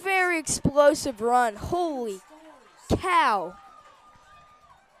was a very explosive run. Holy cow.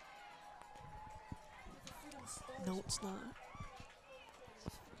 No, it's not.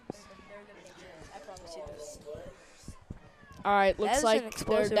 All right, looks like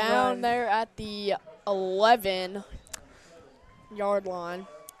they're down there at the 11-yard line.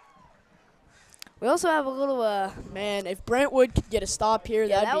 We also have a little man, if Brentwood could get a stop here,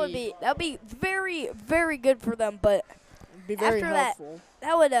 that would be very, very good for them, but it'd be very helpful.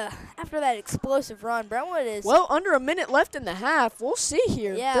 After that explosive run, Brentwood is well under a minute left in the half. We'll see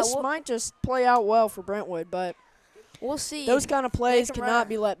here. Yeah, this might just play out well for Brentwood, but We'll see. Those kind of plays can cannot run.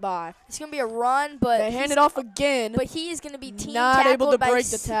 be let by. It's going to be a run, but They hand it off again. But he is going to be team not tackled able to by break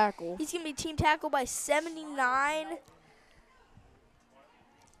the tackle. He's going to be team tackled by 79.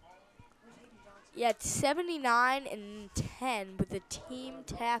 Yeah, it's 79 and 10 with a team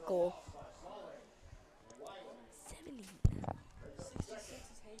tackle. 70.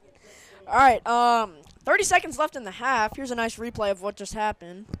 All right, 30 seconds left in the half. Here's a nice replay of what just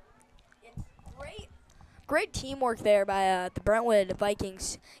happened. Great teamwork there by the Brentwood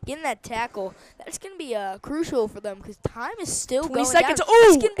Vikings. Getting that tackle, that's going to be crucial for them because time is still 20 going seconds. down.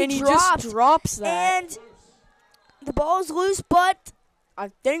 Oh, and he just drops that. And the ball is loose, but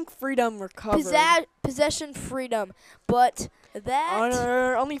I think Freedom recovered. Possession freedom, but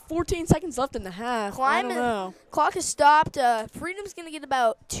that only 14 seconds left in the half. I don't know. Clock has stopped. Freedom's going to get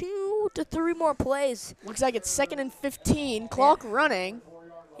about 2 to 3 more plays. Looks like it's 2nd and 15. Clock running.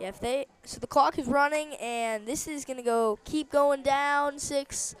 Yeah, so the clock is running, and this is going to keep going down.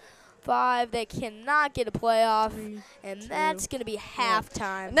 6-5. They cannot get a playoff, and that's going to be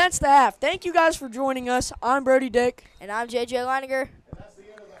halftime. And that's the half. Thank you guys for joining us. I'm Brody Dick. And I'm JJ Leininger.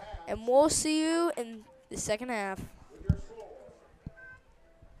 And we'll see you in the second half.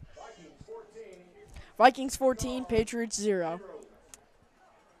 Vikings 14, Patriots 0.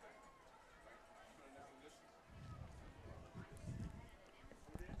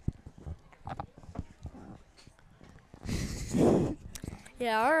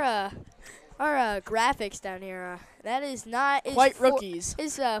 Yeah, our graphics down here, that is not quite rookies.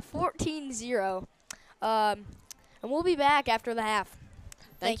 Is 14-0. And we'll be back after the half.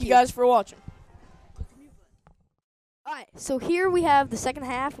 Thank you guys for watching. All right, so here we have the second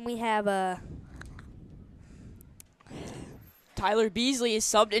half, and we have Tyler Beasley is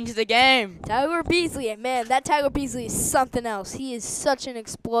subbed into the game. Tyler Beasley, and man, that Tyler Beasley is something else. He is such an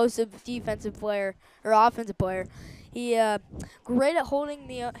explosive defensive player or offensive player. He great at holding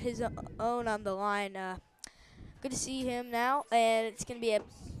his own on the line. Good to see him now, and it's gonna be a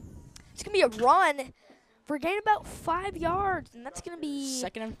run for a gain about 5 yards, and that's gonna be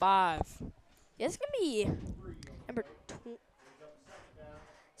 2nd and 5. Yeah, it's gonna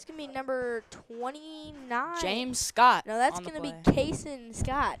be number 29. James Scott. No, that's gonna be Kaysen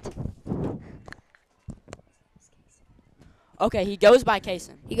Scott. Okay, he goes by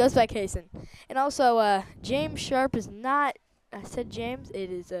Kaysen. He goes by Kaysen. And also, James Sharp is not, I said James, it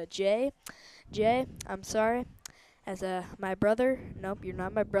is Jay. Jay, I'm sorry. As my brother, nope, you're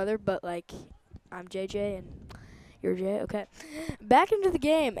not my brother, but like, I'm JJ and you're Jay, okay. Back into the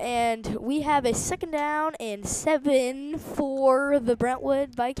game, and we have a 2nd down and 7 for the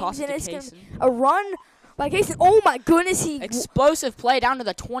Brentwood Vikings. Toss it and to it's going to Kaysen. a run by Kaysen. Oh my goodness, Explosive play down to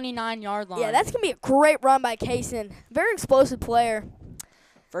the 29-yard line. Yeah, that's going to be a great run by Kaysen. Very explosive player.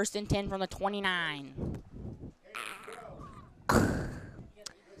 1st and 10 from the 29.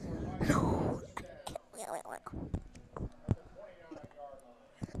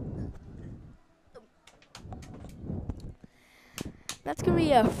 That's going to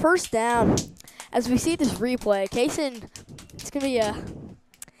be a 1st down. As we see this replay, Kaysen, it's going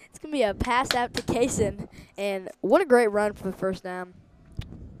to be a pass out to Kaysen, and what a great run for the 1st down.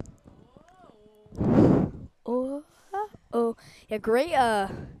 Yeah, great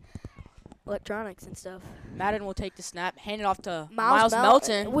electronics and stuff. Madden will take the snap, hand it off to Miles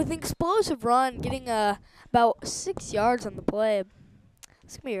Melton. With an explosive run, getting about 6 yards on the play.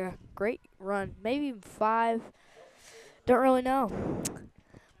 It's going to be a great run, maybe even 5. Don't really know.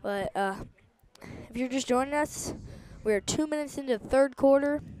 But if you're just joining us, we're 2 minutes into the 3rd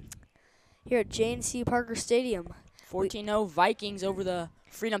quarter here at J&C Parker Stadium. 14-0 Vikings over the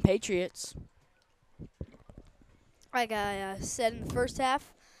Freedom Patriots. Like I said in the 1st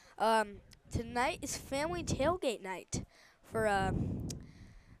half, tonight is family tailgate night for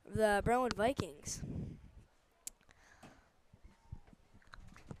the Brentwood Vikings.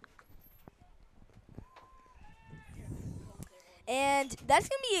 And that's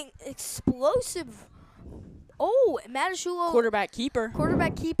going to be an explosive. Oh, Matashulo. Quarterback keeper.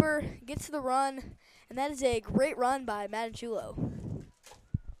 Quarterback keeper gets the run, and that is a great run by Matashulo.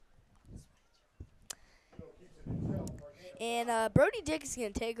 And Brody Dick is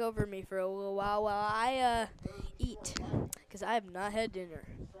going to take over me for a little while I eat, because I have not had dinner.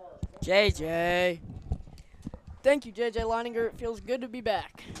 JJ. Thank you, JJ Leininger. It feels good to be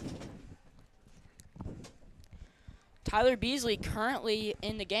back. Tyler Beasley currently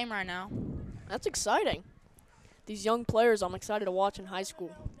in the game right now. That's exciting. These young players I'm excited to watch in high school.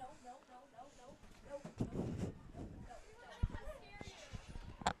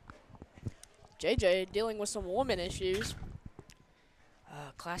 JJ dealing with some woman issues.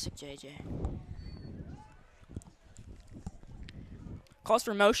 Classic JJ. calls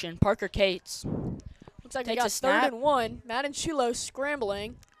for motion. Parker Cates Looks like we takes got a snap. 3rd and 1. Madden Shiloh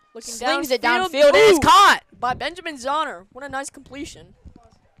scrambling. Looking Slings downfield. it downfield, and it's Ooh, caught. by Benjamin Zahner. What a nice completion.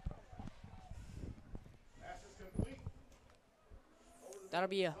 That'll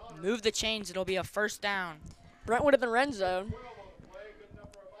be a move the chains. It'll be a first down. Brentwood in the red zone.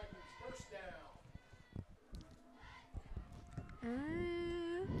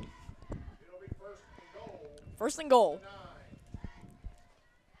 First and goal.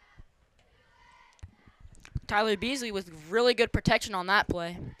 Tyler Beasley with really good protection on that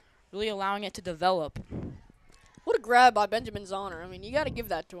play, really allowing it to develop. What a grab by Benjamin Zahner. I mean, you got to give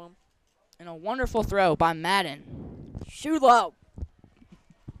that to him. And a wonderful throw by Madden. Shoot low.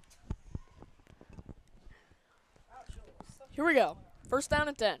 Here we go. First down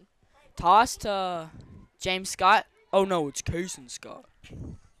and 10. Toss to James Scott. Oh, no, it's Kason Scott.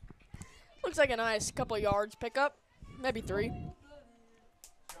 Looks like a nice couple of yards pickup. Maybe 3.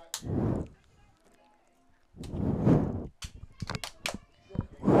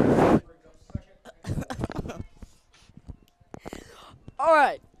 All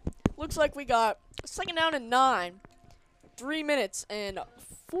right. Looks like we got 2nd down and 9. 3 minutes and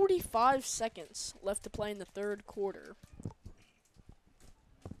 45 seconds left to play in the 3rd quarter.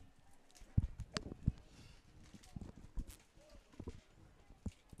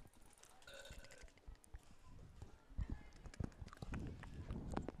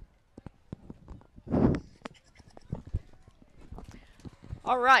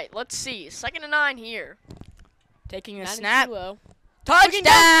 All right, let's see. 2nd and 9 here. Taking a Madden snap. Shiloh.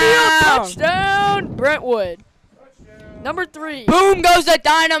 Touchdown! Touchdown, Brentwood. Number 3. Boom goes the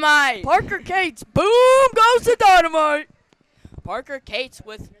dynamite. Parker Cates. Boom goes the dynamite. Parker Cates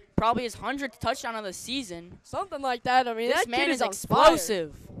with probably his 100th touchdown of the season. Something like that. I mean, This that man kid is on fire.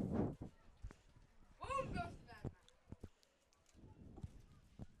 explosive.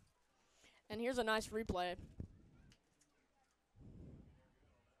 And here's a nice replay.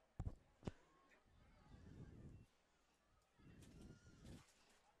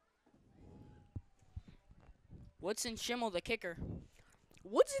 Woodson Schimmel, the kicker.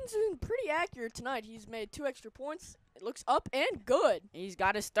 Woodson's been pretty accurate tonight. He's made 2 extra points. It looks up and good. He's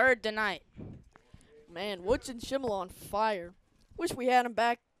got his 3rd tonight. Man, Woodson Schimmel on fire. Wish we had him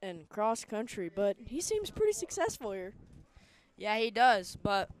back in cross country, but he seems pretty successful here. Yeah, he does,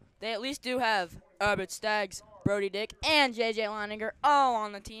 but they at least do have Abbott Staggs, Brody Dick, and J.J. Leininger all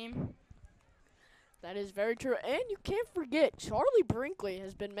on the team. That is very true. And you can't forget, Charlie Brinkley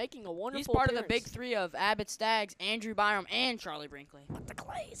has been making a wonderful He's part of the appearance. big 3 of Abbott Staggs, Andrew Byram, and Charlie Brinkley. But the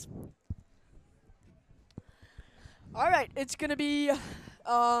Clays. All right, it's going to be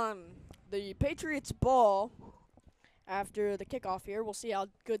the Patriots' ball after the kickoff here. We'll see how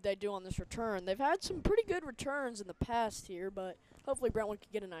good they do on this return. They've had some pretty good returns in the past here, but hopefully Brentwood can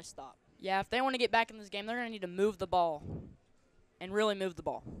get a nice stop. Yeah, if they want to get back in this game, they're going to need to move the ball and really move the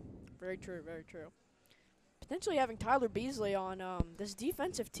ball. Very true, very true. Potentially having Tyler Beasley on this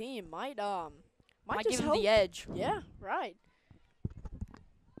defensive team might Might just give him help. the edge. Yeah, right.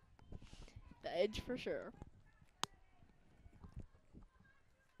 The edge for sure.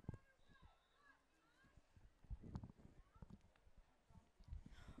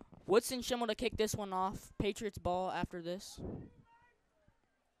 Woodson Schimmel to kick this one off. Patriots ball after this.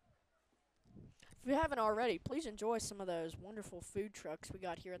 If you haven't already, please enjoy some of those wonderful food trucks we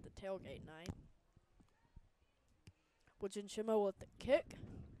got here at the tailgate night. Woodson Schimmel with the kick.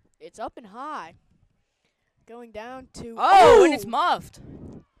 It's up and high. Going down to... Oh, and it's muffed.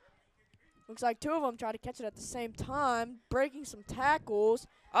 Looks like 2 of them try to catch it at the same time, breaking some tackles.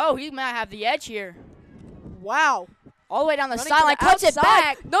 Oh, he might have the edge here. Wow. All the way down the Running to sideline, the cuts it outside.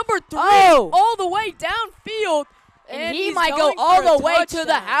 back. Number 3, Oh. all the way downfield. And he he's might go going all for a the way to the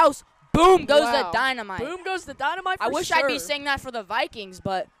touchdown. house. Boom goes the Wow. dynamite. Boom goes the dynamite for I wish sure. I'd be saying that for the Vikings,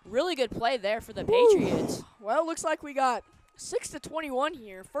 but really good play there for the Patriots. Well, looks like we got 6-21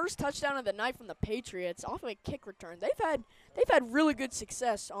 here. First touchdown of the night from the Patriots off of a kick return. They've had really good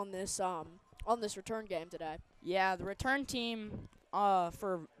success on this return game today. Yeah, the return team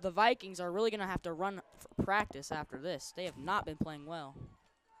for the Vikings are really going to have to run for practice after this. They have not been playing well.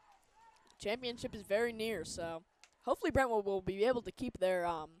 Championship is very near, so hopefully Brentwood will be able to keep their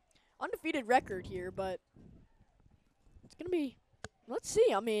undefeated record here, but it's going to be, let's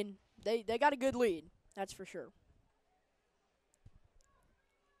see. I mean, they got a good lead, that's for sure.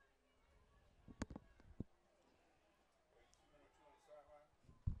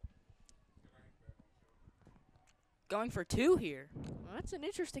 Going for 2 here. Well, that's an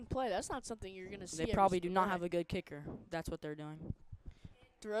interesting play. That's not something you're going to see. They every probably do single not day. have a good kicker. That's what they're doing.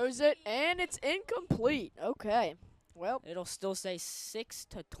 Throws it, and it's incomplete. Okay. Well, It'll still say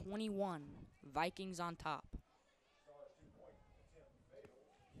 6-21. Vikings on top.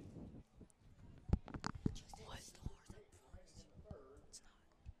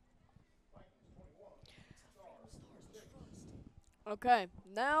 okay.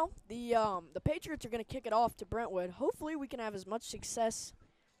 Now the Patriots are gonna kick it off to Brentwood. Hopefully, we can have as much success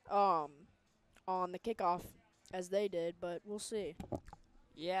on the kickoff as they did, but we'll see.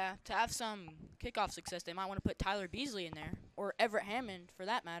 Yeah, to have some kickoff success, they might want to put Tyler Beasley in there, or Everett Hammond for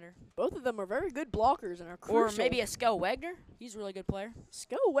that matter, Both of them are very good blockers and are crucial. or maybe a Skell Wegner. He's a really good player.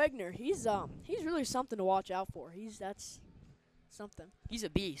 Sco Wegner. He's really something to watch out for. That's something. He's a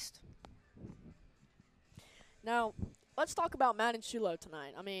beast. Now, let's talk about Madden Shulo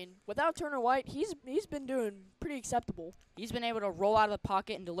tonight. I mean, without Turner White, he's been doing pretty acceptable. He's been able to roll out of the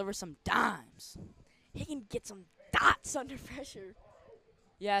pocket and deliver some dimes. He can get some dots under pressure.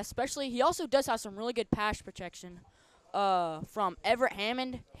 Yeah, especially he also does have some really good pass protection from Everett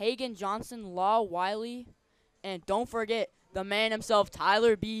Hammond, Hagan Johnson, Law Wiley, and don't forget the man himself,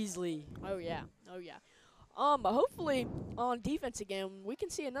 Tyler Beasley. Oh yeah. But hopefully on defense again, we can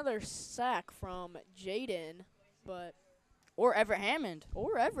see another sack from Jaden, Or Everett Hammond.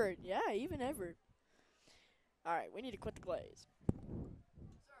 or Everett. Yeah, even Everett. All right, we need to quit the glaze.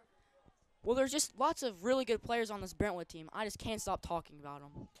 Well, there's just lots of really good players on this Brentwood team. I just can't stop talking about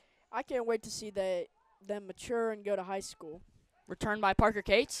them. I can't wait to see them mature and go to high school. Returned by Parker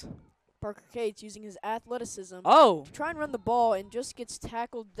Cates. Parker Cates using his athleticism Oh, to try and run the ball and just gets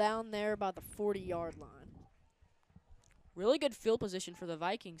tackled down there by the 40-yard line. really good field position for the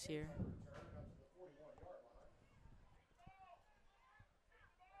Vikings here.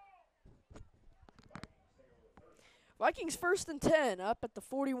 Vikings 1st and 10 up at the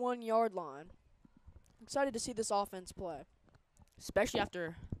 41-yard line. Excited to see this offense play. Especially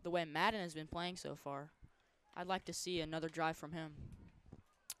after the way Madden has been playing so far. I'd like to see another drive from him.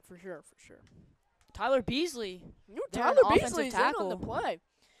 For sure. Tyler Beasley. They're Tyler an offensive Beasley's in on tackle. the play.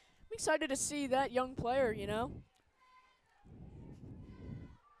 I'm excited to see that young player, you know.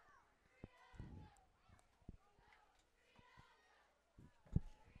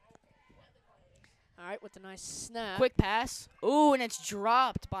 All right, with a nice snap. Quick pass. Ooh, and it's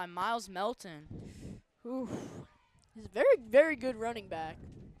dropped by Miles Melton. Oof. He's a very, very good running back.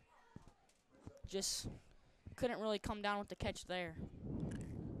 Just couldn't really come down with the catch there.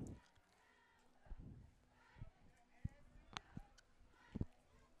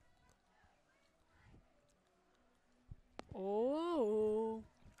 Oh.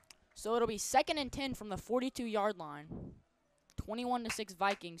 So it'll be 2nd and 10 from the 42-yard line. 21-6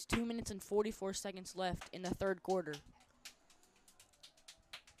 Vikings. 2 minutes and 44 seconds left in the third quarter.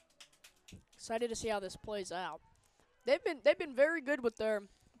 Excited to see how this plays out. They've been very good with their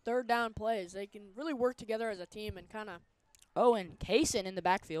third down plays. They can really work together as a team and kind of. Oh, and Kaysen in the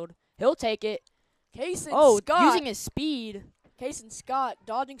backfield. He'll take it. Scott. Using his speed. Kaysen Scott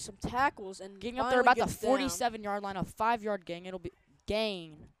dodging some tackles and Getting up there about the finally gets down. 47-yard line, a 5-yard gain. It'll be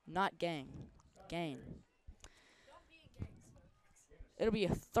gain, not gang. Gain. It'll be a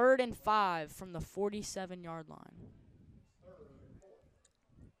 3rd and 5 from the 47-yard line.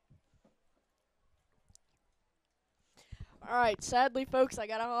 All right, sadly, folks, I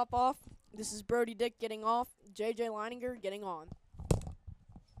gotta hop off. This is Brody Dick getting off. JJ Leininger getting on.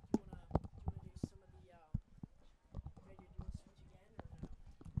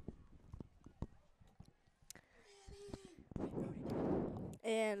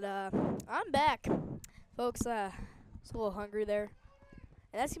 And I'm back, folks. Was a little hungry there,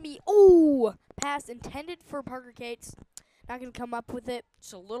 and that's gonna be pass intended for Parker Cates. Not gonna come up with it.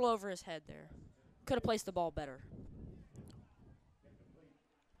 Just a little over his head there. Could have placed the ball better.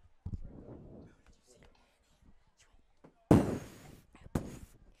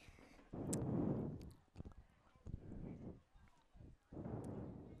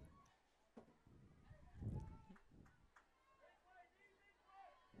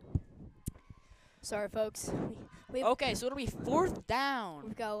 Sorry, folks. Okay, so it'll be 4th down.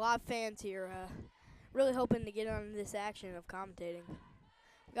 We've got a lot of fans here, really hoping to get on this action of commentating.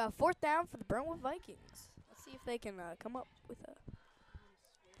 We got a 4th down for the Brentwood Vikings. Let's see if they can come up with a.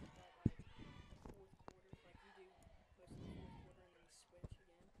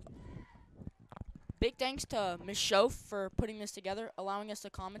 Big thanks to Ms. Schoaf for putting this together, allowing us to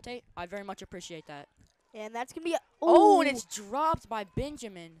commentate. I very much appreciate that. And that's gonna be a. Oh, and it's dropped by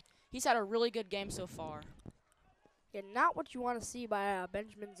Benjamin. He's had a really good game so far. Yeah, not what you want to see by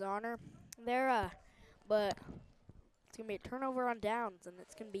Benjamin Zahner there, but it's going to be a turnover on downs, and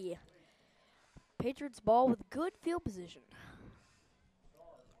it's going to be Patriots ball with good field position.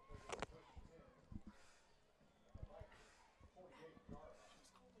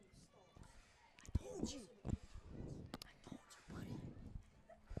 told you.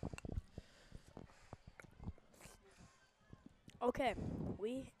 Okay,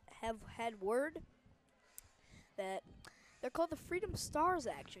 we have had word that they're called the Freedom Stars,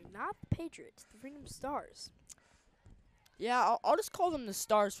 actually, not the Patriots. The Freedom Stars. Yeah, I'll just call them the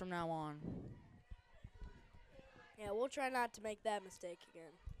Stars from now on. Yeah, we'll try not to make that mistake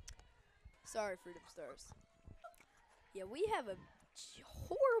again. Sorry, Freedom Stars. Yeah, we have a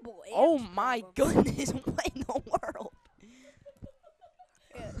horrible ant Oh my problem. goodness, what in the world?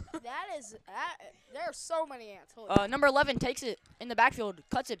 Yeah, there are so many ants. Holy cow. Number 11 takes it in the backfield,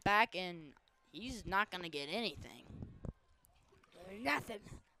 cuts it back, and he's not going to get anything. Nothing.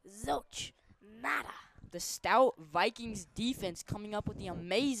 Zilch. Nada. The stout Vikings defense coming up with the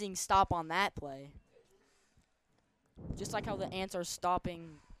amazing stop on that play. Just like how the ants are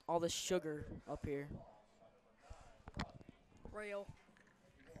stopping all the sugar up here. Real.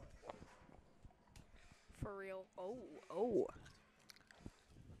 For real. Oh.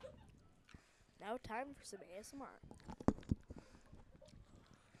 Now time for some ASMR.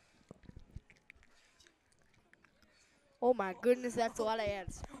 Oh my goodness, that's a lot of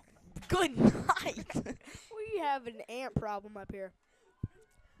ants. Good night. We have an ant problem up here.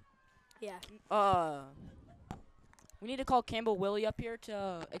 Yeah. We need to call Campbell Willie up here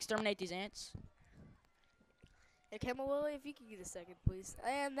to exterminate these ants. Hey, Campbell Willie, if you could get a second, please.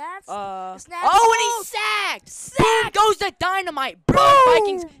 And that's snap. Oh, and he's sacked! Sacked! Goes the dynamite. Brentwood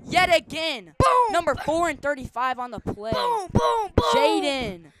Vikings yet again. Boom! Number 4 and 35 on the play. Boom, boom, boom.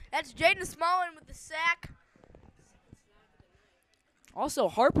 Jaden. That's Jaden Smallin with the sack. Also,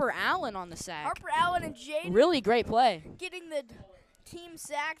 Harper Allen on the sack. Harper Allen and Jaden Really great play. getting the team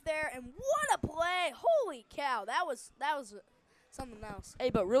sack there, and what a play! Holy cow, that was something else. Hey,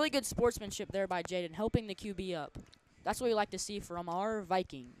 but really good sportsmanship there by Jaden, helping the QB up. That's what we like to see from our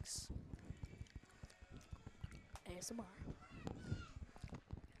Vikings. ASMR.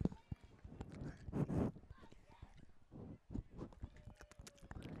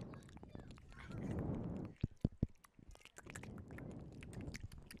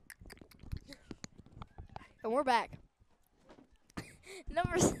 And we're back.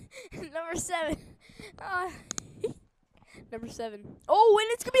 Number 7. Number 7. Oh,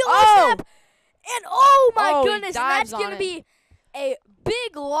 and it's gonna be a low snap. And oh my Oh, he goodness, and dives that's on gonna it. be a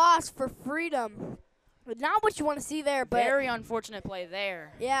big loss for Freedom. But not what you want to see there. But Very unfortunate play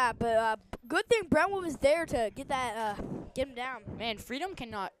there. yeah, but good thing Brentwood was there to get that get him down. Man, Freedom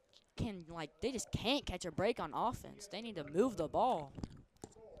they just can't catch a break on offense. They need to move the ball.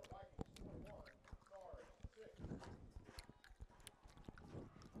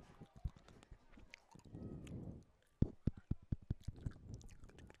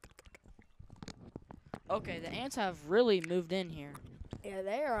 Okay, the ants have really moved in here. Yeah,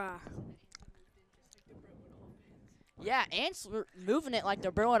 they are. Yeah, ants were moving it like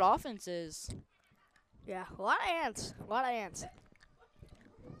the Brentwood offense is. Yeah, a lot of ants. A lot of ants.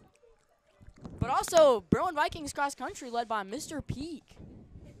 But also, Brentwood Vikings cross country led by Mr. Peak.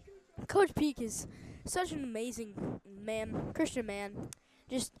 Coach Peak is such an amazing man, Christian man.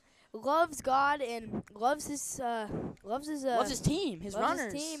 Just loves God and loves his team, his loves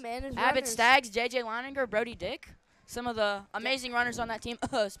runners. his team and his Abbott runners. Staggs, J.J. Leininger, Brody Dick. Some of the amazing runners on that team,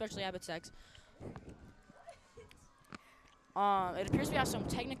 especially Abbott Staggs. It appears we have some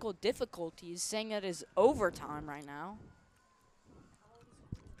technical difficulties, saying that it is overtime right now.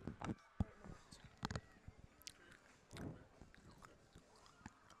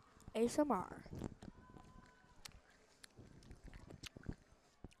 ASMR.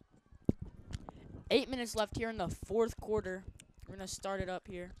 Eight minutes left here in the fourth quarter. We're going to start it up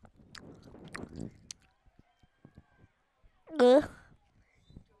here.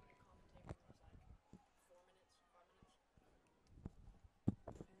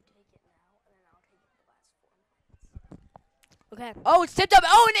 Okay. Oh, it's tipped up.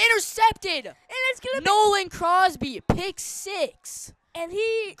 Oh, and intercepted. And it's gonna Nolan Crosby, pick 6. and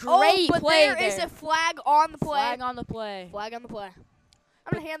he Great but play there is there. a flag on the play. Flag on the play. Flag on the play.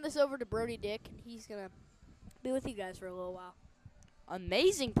 I'm gonna hand this over to Brody Dick, and he's gonna be with you guys for a little while.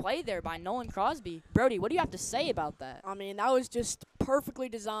 Amazing play there by Nolan Crosby. Brody, what do you have to say about that? I mean, that was just perfectly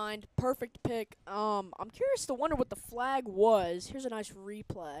designed, perfect pick. I'm curious to wonder what the flag was. Here's a nice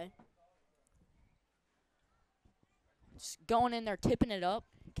replay. Just going in there, tipping it up,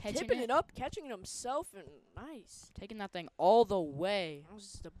 catching Tipping it up, catching it himself, and nice. taking that thing all the way. That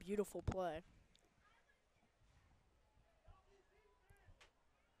was just a beautiful play.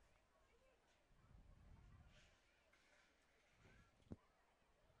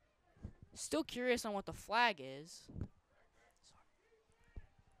 Still curious on what the flag is.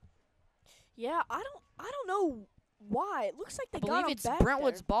 Yeah, I don't know why. It looks like I they got believe him it's back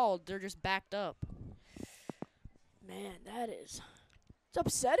Brentwood's ball. They're just backed up. there. Man, it's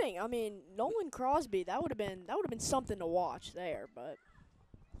upsetting. I mean, Nolan Crosby, that would have been something to watch there, but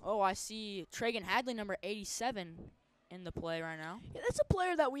Oh, I see Tragan Hadley, number 87, in the play right now. yeah, that's a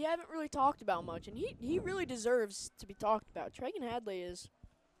player that we haven't really talked about much, and he really deserves to be talked about. Tragan Hadley is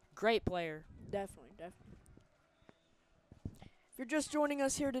Great player. definitely. If you're just joining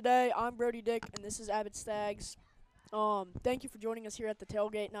us here today, I'm Brody Dick, and this is Abbott Stags. Thank you for joining us here at the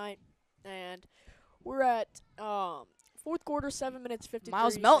tailgate night, and we're at fourth quarter, 7 minutes 53.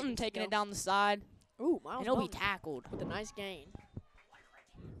 Miles Melton seconds to taking go. it down the side, Ooh, Miles and he'll be Melton tackled. with a nice gain.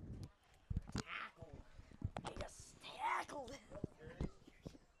 Tackled.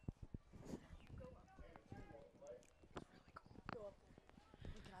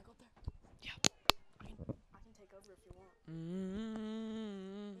 Can I go up there? Yeah. I can take over if you want.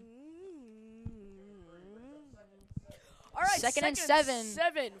 All right, Second and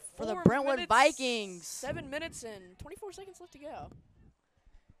seven for the 4 Brentwood minutes, Vikings. 7 minutes and 24 seconds left to go.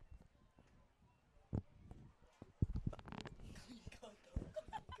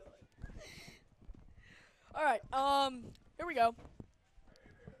 All right, here we go.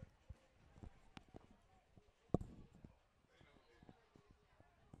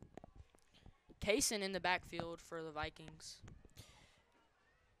 Kaysen in the backfield for the Vikings.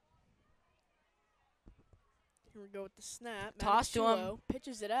 Here we go with the snap. Toss to him. Manichulo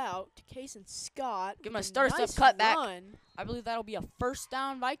pitches it out to Kaysen Scott. Give him a with start-step nice cutback. run. I believe that'll be a first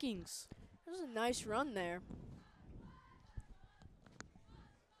down Vikings. That was a nice run there.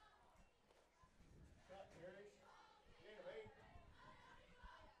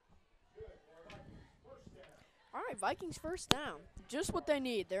 All right, Vikings first down. Just what they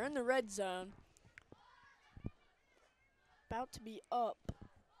need. They're in the red zone. About to be up.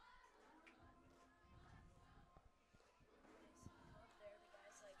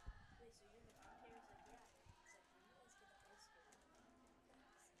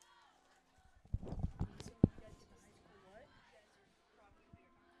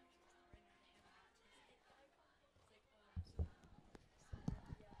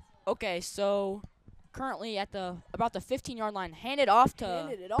 Okay, so currently at about the 15-yard line, handed off to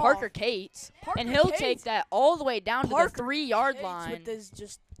Handed it Parker off. Cates, and Parker he'll Cates- take that all the way down to the Parker 3-yard Cates line. with his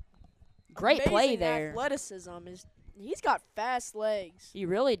just Great play amazing there. athleticism. He's got fast legs. He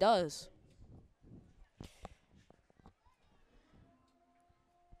really does.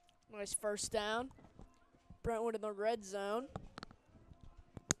 Nice first down. Brentwood in the red zone.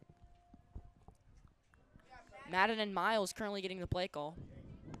 Madden and Miles currently getting the play call.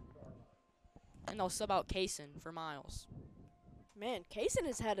 And they'll sub out Kaysen for Miles. Man, Kaysen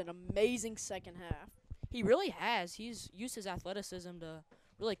has had an amazing second half. He really has. He's used his athleticism to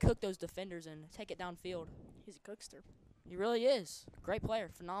really cook those defenders and take it downfield. He's a cookster. He really is. Great player.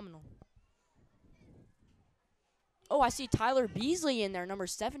 Phenomenal. Oh, I see Tyler Beasley in there, number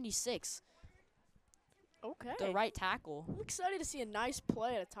 76, Okay. the right tackle. I'm excited to see a nice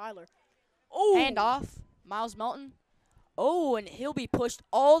play out of Tyler. Oh, Hand off. Miles Melton. Oh, and he'll be pushed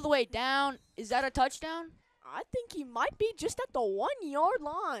all the way down. Is that a touchdown? I think he might be just at the 1 yard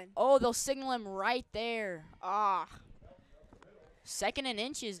line. Oh, they'll signal him right there. Ah, Second and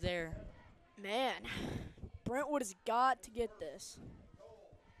inches there. man. Brentwood has got to get this.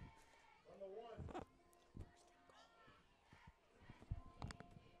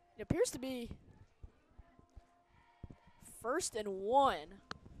 It appears to be 1st and 1.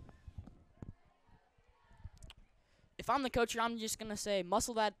 If I'm the coach here, I'm just going to say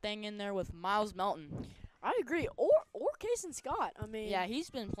muscle that thing in there with Miles Melton. I agree. Or Kaysen Scott. I mean, Yeah, he's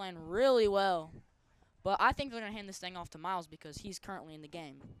been playing really well. But I think they're going to hand this thing off to Miles because he's currently in the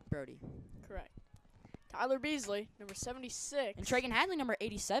game, Brody. correct. Tyler Beasley, number 76. And Tragan Hadley, number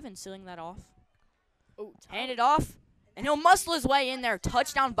 87, sealing that off. Oh, Hand it off, and he'll muscle his way in there.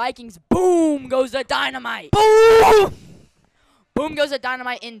 Touchdown Vikings. Boom goes the dynamite. Boom! Boom goes the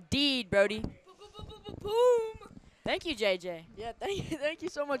dynamite indeed, Brody. Boom. Thank you, JJ. Yeah, thank you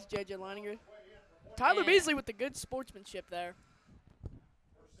so much, JJ Leininger. Tyler Yeah. Beasley with the good sportsmanship there.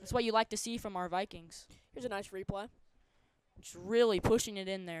 That's what you like to see from our Vikings. Here's a nice replay. Just really pushing it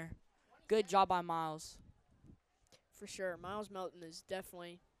in there. Good job by Miles. For sure. Miles Melton is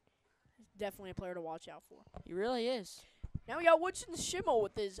definitely a player to watch out for. He really is. Now we got Woodson Schimmel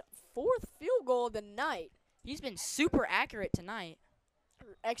with his 4th field goal of the night. He's been super accurate tonight.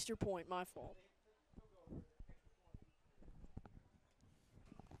 Extra point, my fault.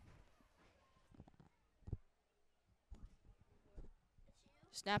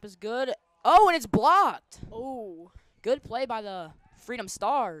 Snap is good. Oh, and it's blocked. Oh, Good play by the Freedom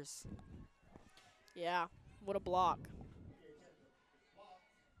Stars. Yeah, what a block.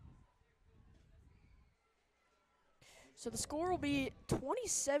 So the score will be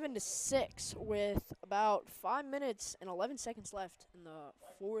 27-6 with about 5 minutes and 11 seconds left in the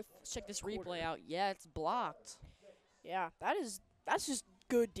fourth. Let's check this quarter. replay out. Yeah, it's blocked. Yeah, that's just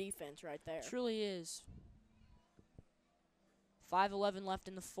good defense right there. Truly is. 5:11 left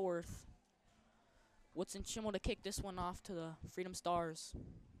in the fourth. Woodson Chimmel to kick this one off to the Freedom Stars.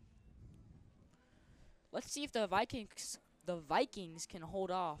 Let's see if the Vikings can hold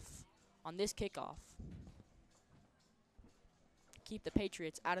off on this kickoff. Keep the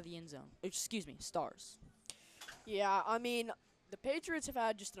Patriots out of the end zone. Excuse me, Stars. Yeah, I mean, the Patriots have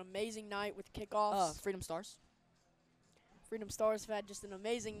had just an amazing night with kickoffs. Freedom Stars. Freedom Stars have had just an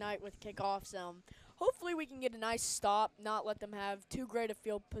amazing night with kickoffs. Hopefully we can get a nice stop, not let them have too great a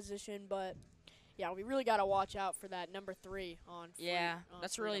field position, but yeah, we really got to watch out for that number 3 on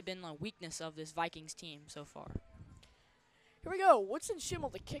That's Freedom. really been the weakness of this Vikings team so far. Here we go. Woodson Schimmel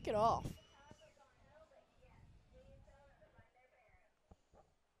to kick it off.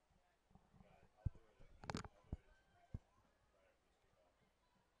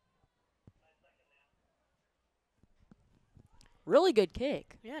 Really good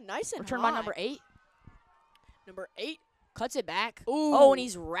kick. Yeah, nice and Return high. by number 8. Number 8 Cuts it back. Ooh. Oh, and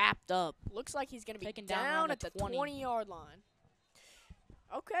he's wrapped up. looks like he's going to be Taken down, down around at the the 20. 20-yard line.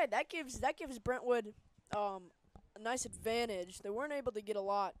 Okay, that gives Brentwood a nice advantage. They weren't able to get a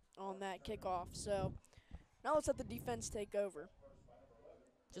lot on that kickoff, so now let's let the defense take over.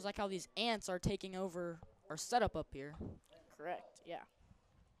 Just like how these ants are taking over our setup up here. Correct, yeah.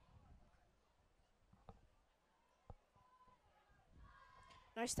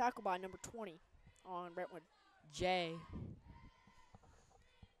 Nice tackle by number 20 on Brentwood. Jay.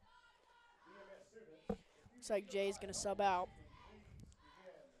 Looks like Jay's going to sub out.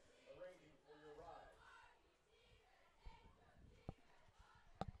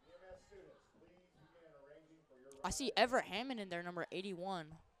 I see Everett Hammond in there, number 81.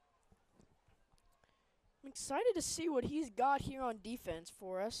 I'm excited to see what he's got here on defense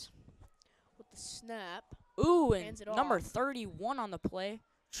for us with the snap. Ooh, Hands and it number off. 31 on the play,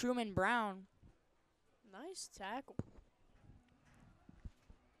 Truman Brown. Nice tackle.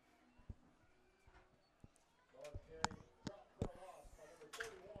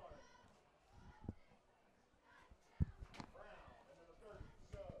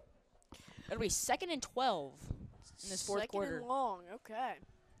 It'll be 2nd and 12 in this fourth Second quarter. and long, okay.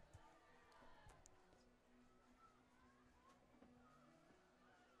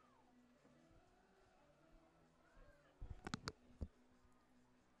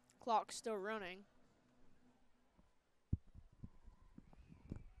 Clock's still running.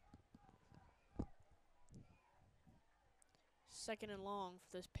 Second and long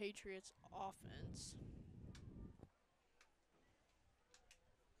for this Patriots offense.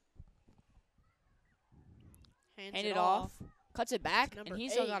 Hand it off. Cuts it back, Number and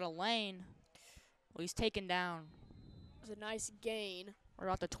he's still 8. got a lane. Well, he's taken down. It was a nice gain. We're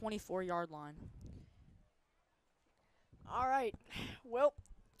about the 24-yard line. All right. Well,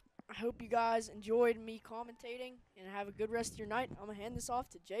 I hope you guys enjoyed me commentating and have a good rest of your night. I'm going to hand this off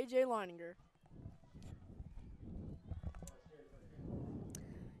to JJ Leininger.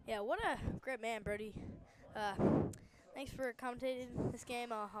 Yeah, what a great man, Brody. Thanks for commentating this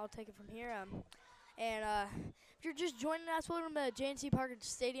game. I'll take it from here. If you're just joining us, welcome to JNC Parker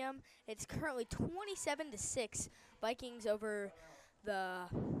Stadium. It's currently 27-6, Vikings over the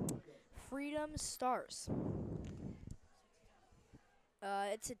Freedom Stars.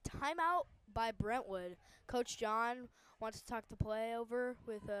 It's a timeout by Brentwood. Coach John wants to talk the play over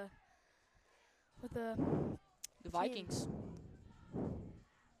with the Vikings.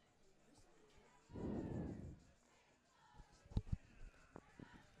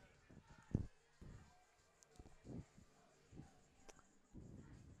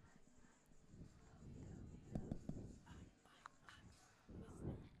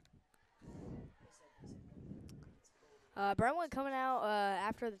 Brentwood coming out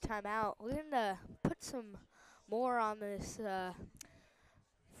after the timeout. We're going to put some more on this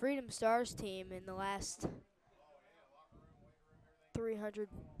Freedom Stars team in the last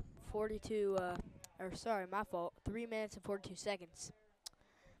 342, my fault, 3 minutes and 42 seconds.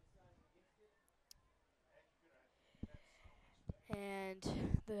 And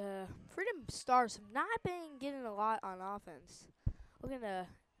the Freedom Stars have not been getting a lot on offense. We're going to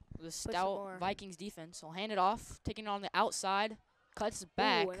The some stout more. Vikings defense will hand it off, taking it on the outside. cuts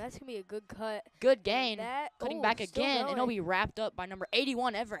back. Ooh, and that's going to be a good cut. Good gain. Cutting Back again, and he'll be wrapped up by number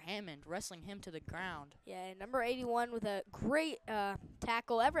 81, Everett Hammond, wrestling him to the ground. Yeah, and number 81 with a great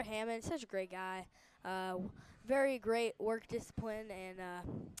tackle. Everett Hammond, such a great guy. Very great work discipline, and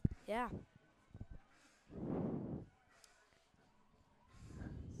yeah.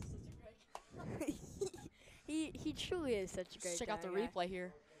 he truly is such a great guy. Check out the replay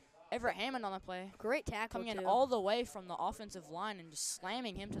here. Everett Hammond on the play. Great tackle, coming in all the way from the offensive line and just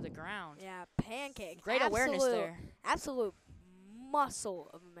slamming him to the ground. Yeah, pancake. Great awareness there. Absolute muscle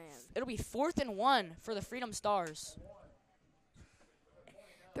of a man. It'll be 4th and 1 for the Freedom Stars.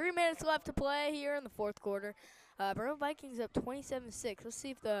 3 minutes left to play here in the fourth quarter. Brentwood Vikings up 27-6. Let's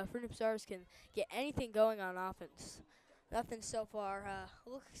see if the Freedom Stars can get anything going on offense. Nothing so far.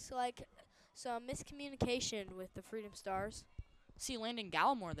 Looks like some miscommunication with the Freedom Stars. See Landon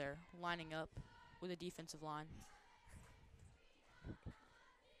Gallimore there lining up with a defensive line.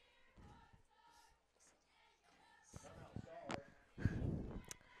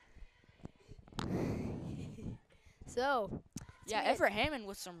 So, yeah, Everett Hammond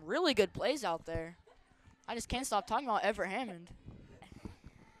with some really good plays out there. I just can't stop talking about Everett Hammond.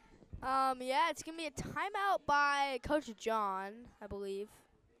 Yeah, it's going to be a timeout by Coach John, I believe.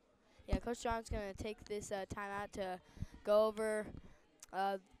 Yeah, Coach John's going to take this timeout to go over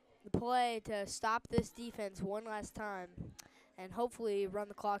the play to stop this defense one last time and hopefully run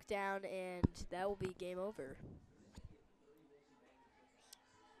the clock down, and that will be game over.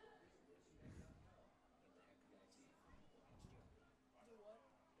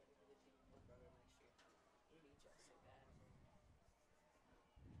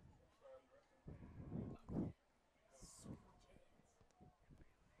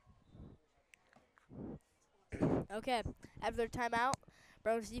 Okay, after their timeout,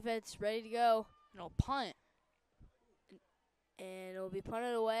 Browns defense ready to go. No, punt. And it'll be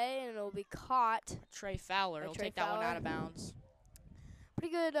punted away, and it'll be caught. Trey Fowler. He'll take that one out of bounds.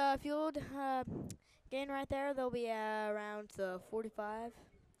 Pretty good field gain right there. They'll be around the 45,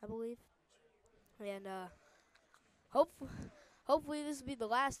 I believe. And hopefully this will be the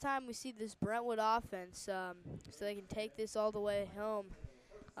last time we see this Brentwood offense, so they can take this all the way home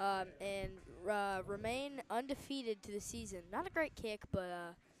and remain undefeated to the season. Not a great kick,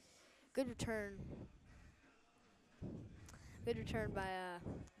 but good return. Good return by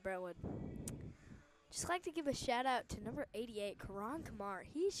Brentwood. Just like to give a shout out to number 88, Karan Kumar.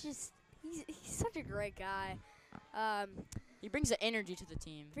 He's such a great guy. He brings the energy to the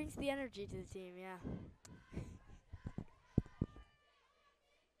team. Brings the energy to the team, yeah.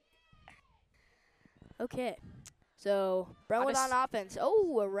 Okay, so Brentwood on offense.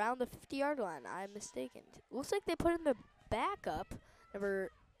 Oh, around the 50-yard line. I'm mistaken. Looks like they put in the backup,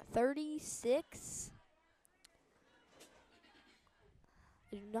 number 36.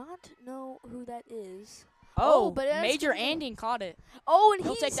 I do not know who that is. Oh, but Major Anding caught it. Oh, and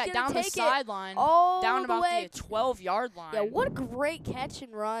he'll take that down the sideline, all down the about way the 12-yard line. Yeah, what a great catch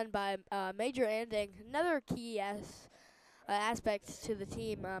and run by Major Anding. Another key aspect to the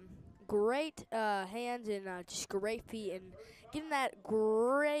team. Great hands and just great feet, and getting that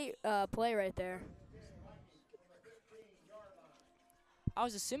great play right there. I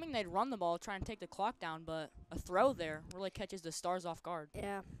was assuming they'd run the ball, try and take the clock down, but a throw there really catches the Stars off guard.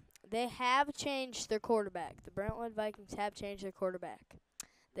 Yeah, they have changed their quarterback. The Brentwood Vikings have changed their quarterback.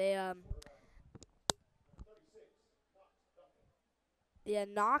 They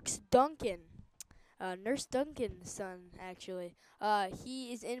Knox Duncan, Nurse Duncan's son, actually.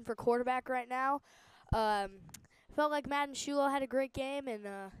 He is in for quarterback right now. Felt like Madden Shulo had a great game and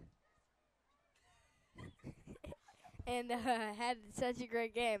had such a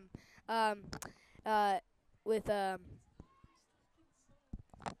great game. And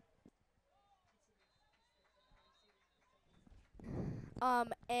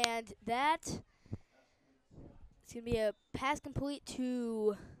that it's gonna be a pass complete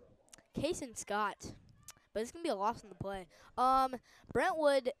to Kaysen Scott, but it's gonna be a loss in the play.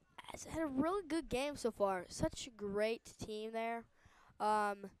 Brentwood has had a really good game so far. Such a great team there.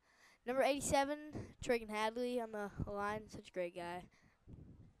 Number 87, Tragan Hadley on the line. Such a great guy.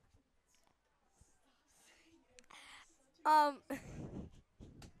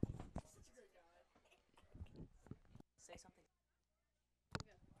 Say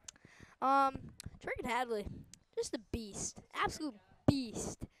something. Tragan Hadley, just a beast, absolute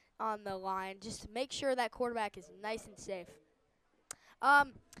beast on the line. Just to make sure that quarterback is nice and safe.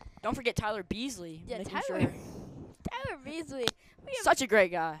 Don't forget Tyler Beasley. Yeah, Tyler Beasley. Such a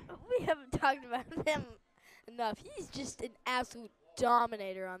great guy. We haven't talked about him enough. He's just an absolute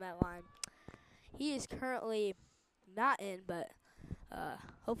dominator on that line. He is currently not in, but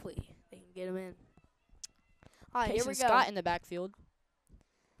hopefully they can get him in. All right, here we Casey go. Scott in the backfield.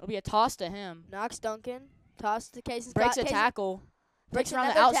 It'll be a toss to him. Knox Duncan. Toss to Casey Breaks Scott. a tackle. Breaks Takes it on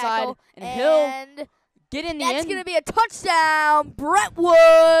the another outside. tackle, And he'll get in the that's end. going to be a touchdown. Brentwood.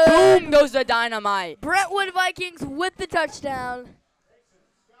 Boom goes the dynamite. Brentwood Vikings with the touchdown.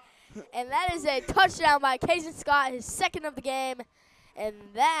 And that is a touchdown by Casey Scott, his second of the game. And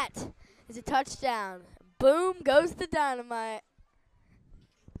that is a touchdown. Boom goes the dynamite.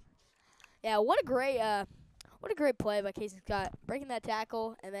 Yeah, what a great play by Casey Scott. Breaking that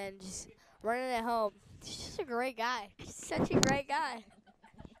tackle and then just running it home. He's just a great guy. He's such a great guy.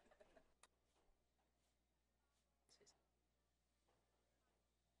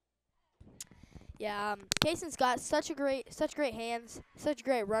 Yeah, Casey Scott, such great hands, such a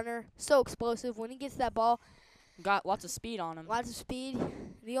great runner, so explosive. When he gets that ball, Got lots of speed on him. lots of speed.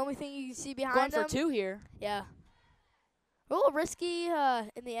 The only thing you can see behind Going him. for 2 here. Yeah. A little risky in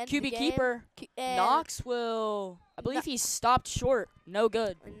the end of the QB game. keeper. And Knox will. I believe he stopped short. No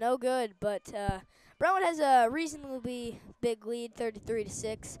good. no good, but Brentwood has a reasonably big lead,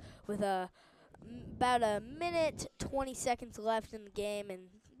 33-6, with about a minute 20 seconds left in the game, and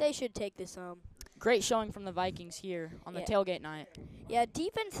they should take this home. Great showing from the Vikings here on the Yeah. tailgate night. Yeah,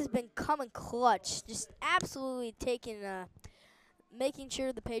 defense has been coming clutch, just absolutely making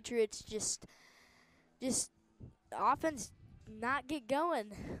sure the Patriots just offense not get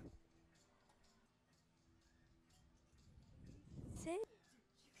going. See?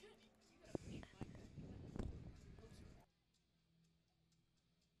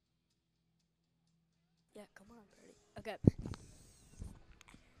 Yeah, come on, Birdie. Okay.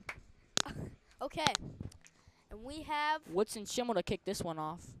 Okay. And we have Woodson Schimmel to kick this one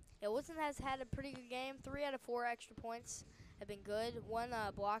off. Yeah, Woodson has had a pretty good game. 3 out of 4 extra points have been good. 1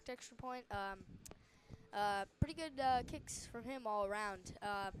 blocked extra point. Pretty good kicks from him all around.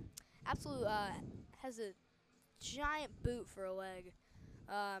 Absolute has a giant boot for a leg.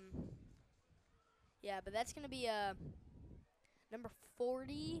 Yeah, but that's gonna be number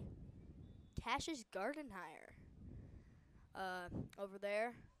 40, Cassius Gardenhire. Over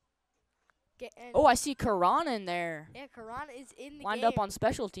there. Oh, I see Karan in there. Yeah, Karan is in the Lined game. up on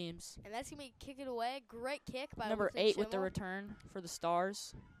special teams. And that's going to be kick it away. Great kick by Number Woodson 8 with the Schimmel. return for the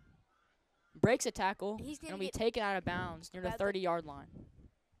Stars. Breaks a tackle. He's And going will to be get taken out of bounds near the about the- 30-yard line.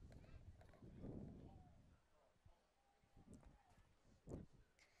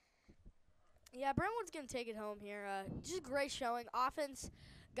 Yeah, Brentwood's going to take it home here. Just great showing. Offense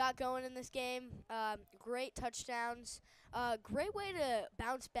got going in this game. Great touchdowns. Great way to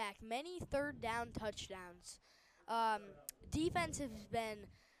bounce back. Many third down touchdowns. Defense has been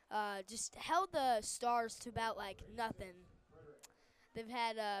just held the Stars to about like nothing. They've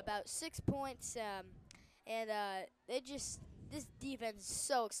had about 6 points, and this defense is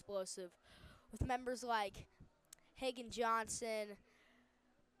so explosive with members like Hagan Johnson,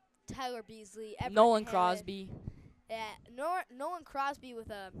 Tyler Beasley, Everett Nolan Hammond. Crosby. Yeah, Nolan Crosby with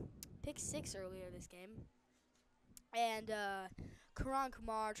a pick 6 earlier this game. And Karan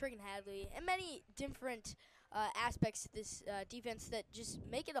Kumar, Trigan Hadley, and many different aspects to this defense that just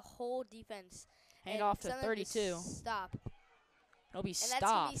make it a whole defense. Hand and off to something 32. Stop. It'll be And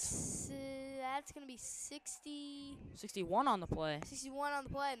stopped. that's gonna be 60, 61 on the play. 61 on the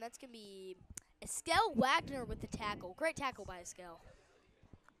play, and that's gonna be Eskel Wagner with the tackle. Great tackle by Eskel.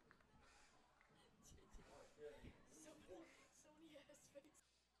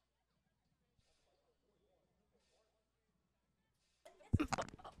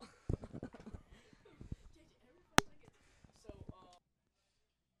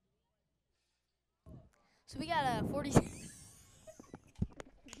 So we got a 40.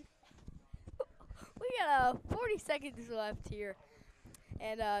 We got 40 seconds left here,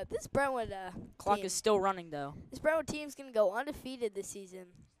 and this Brentwood Clock team, is still running, though. this Brentwood team's gonna go undefeated this season.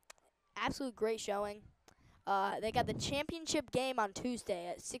 Absolute great showing. They got the championship game on Tuesday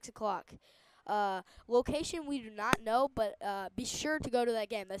at 6 o'clock. Location we do not know, but be sure to go to that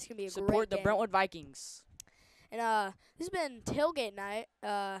game. That's gonna be a Support great the game. Brentwood Vikings. And this has been tailgate night.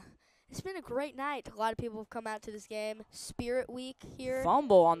 It's been a great night. A lot of people have come out to this game. Spirit Week here.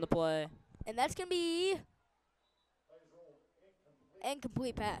 Fumble on the play. And that's going to be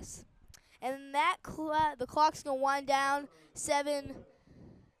incomplete pass. And that the clock's going to wind down.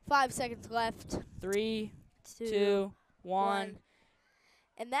 5 seconds left. 3, 2, 2, 1.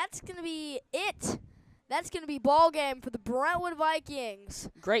 And that's going to be it. That's going to be ball game for the Brentwood Vikings.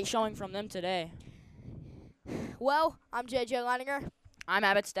 Great showing from them today. Well, I'm JJ Leininger. I'm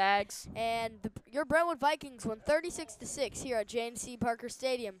Abbott Staggs. And your Brentwood Vikings won 36-6 here at J&C Parker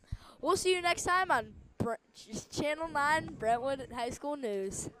Stadium. We'll see you next time on Channel 9 Brentwood High School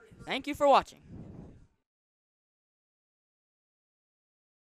News. Thank you for watching.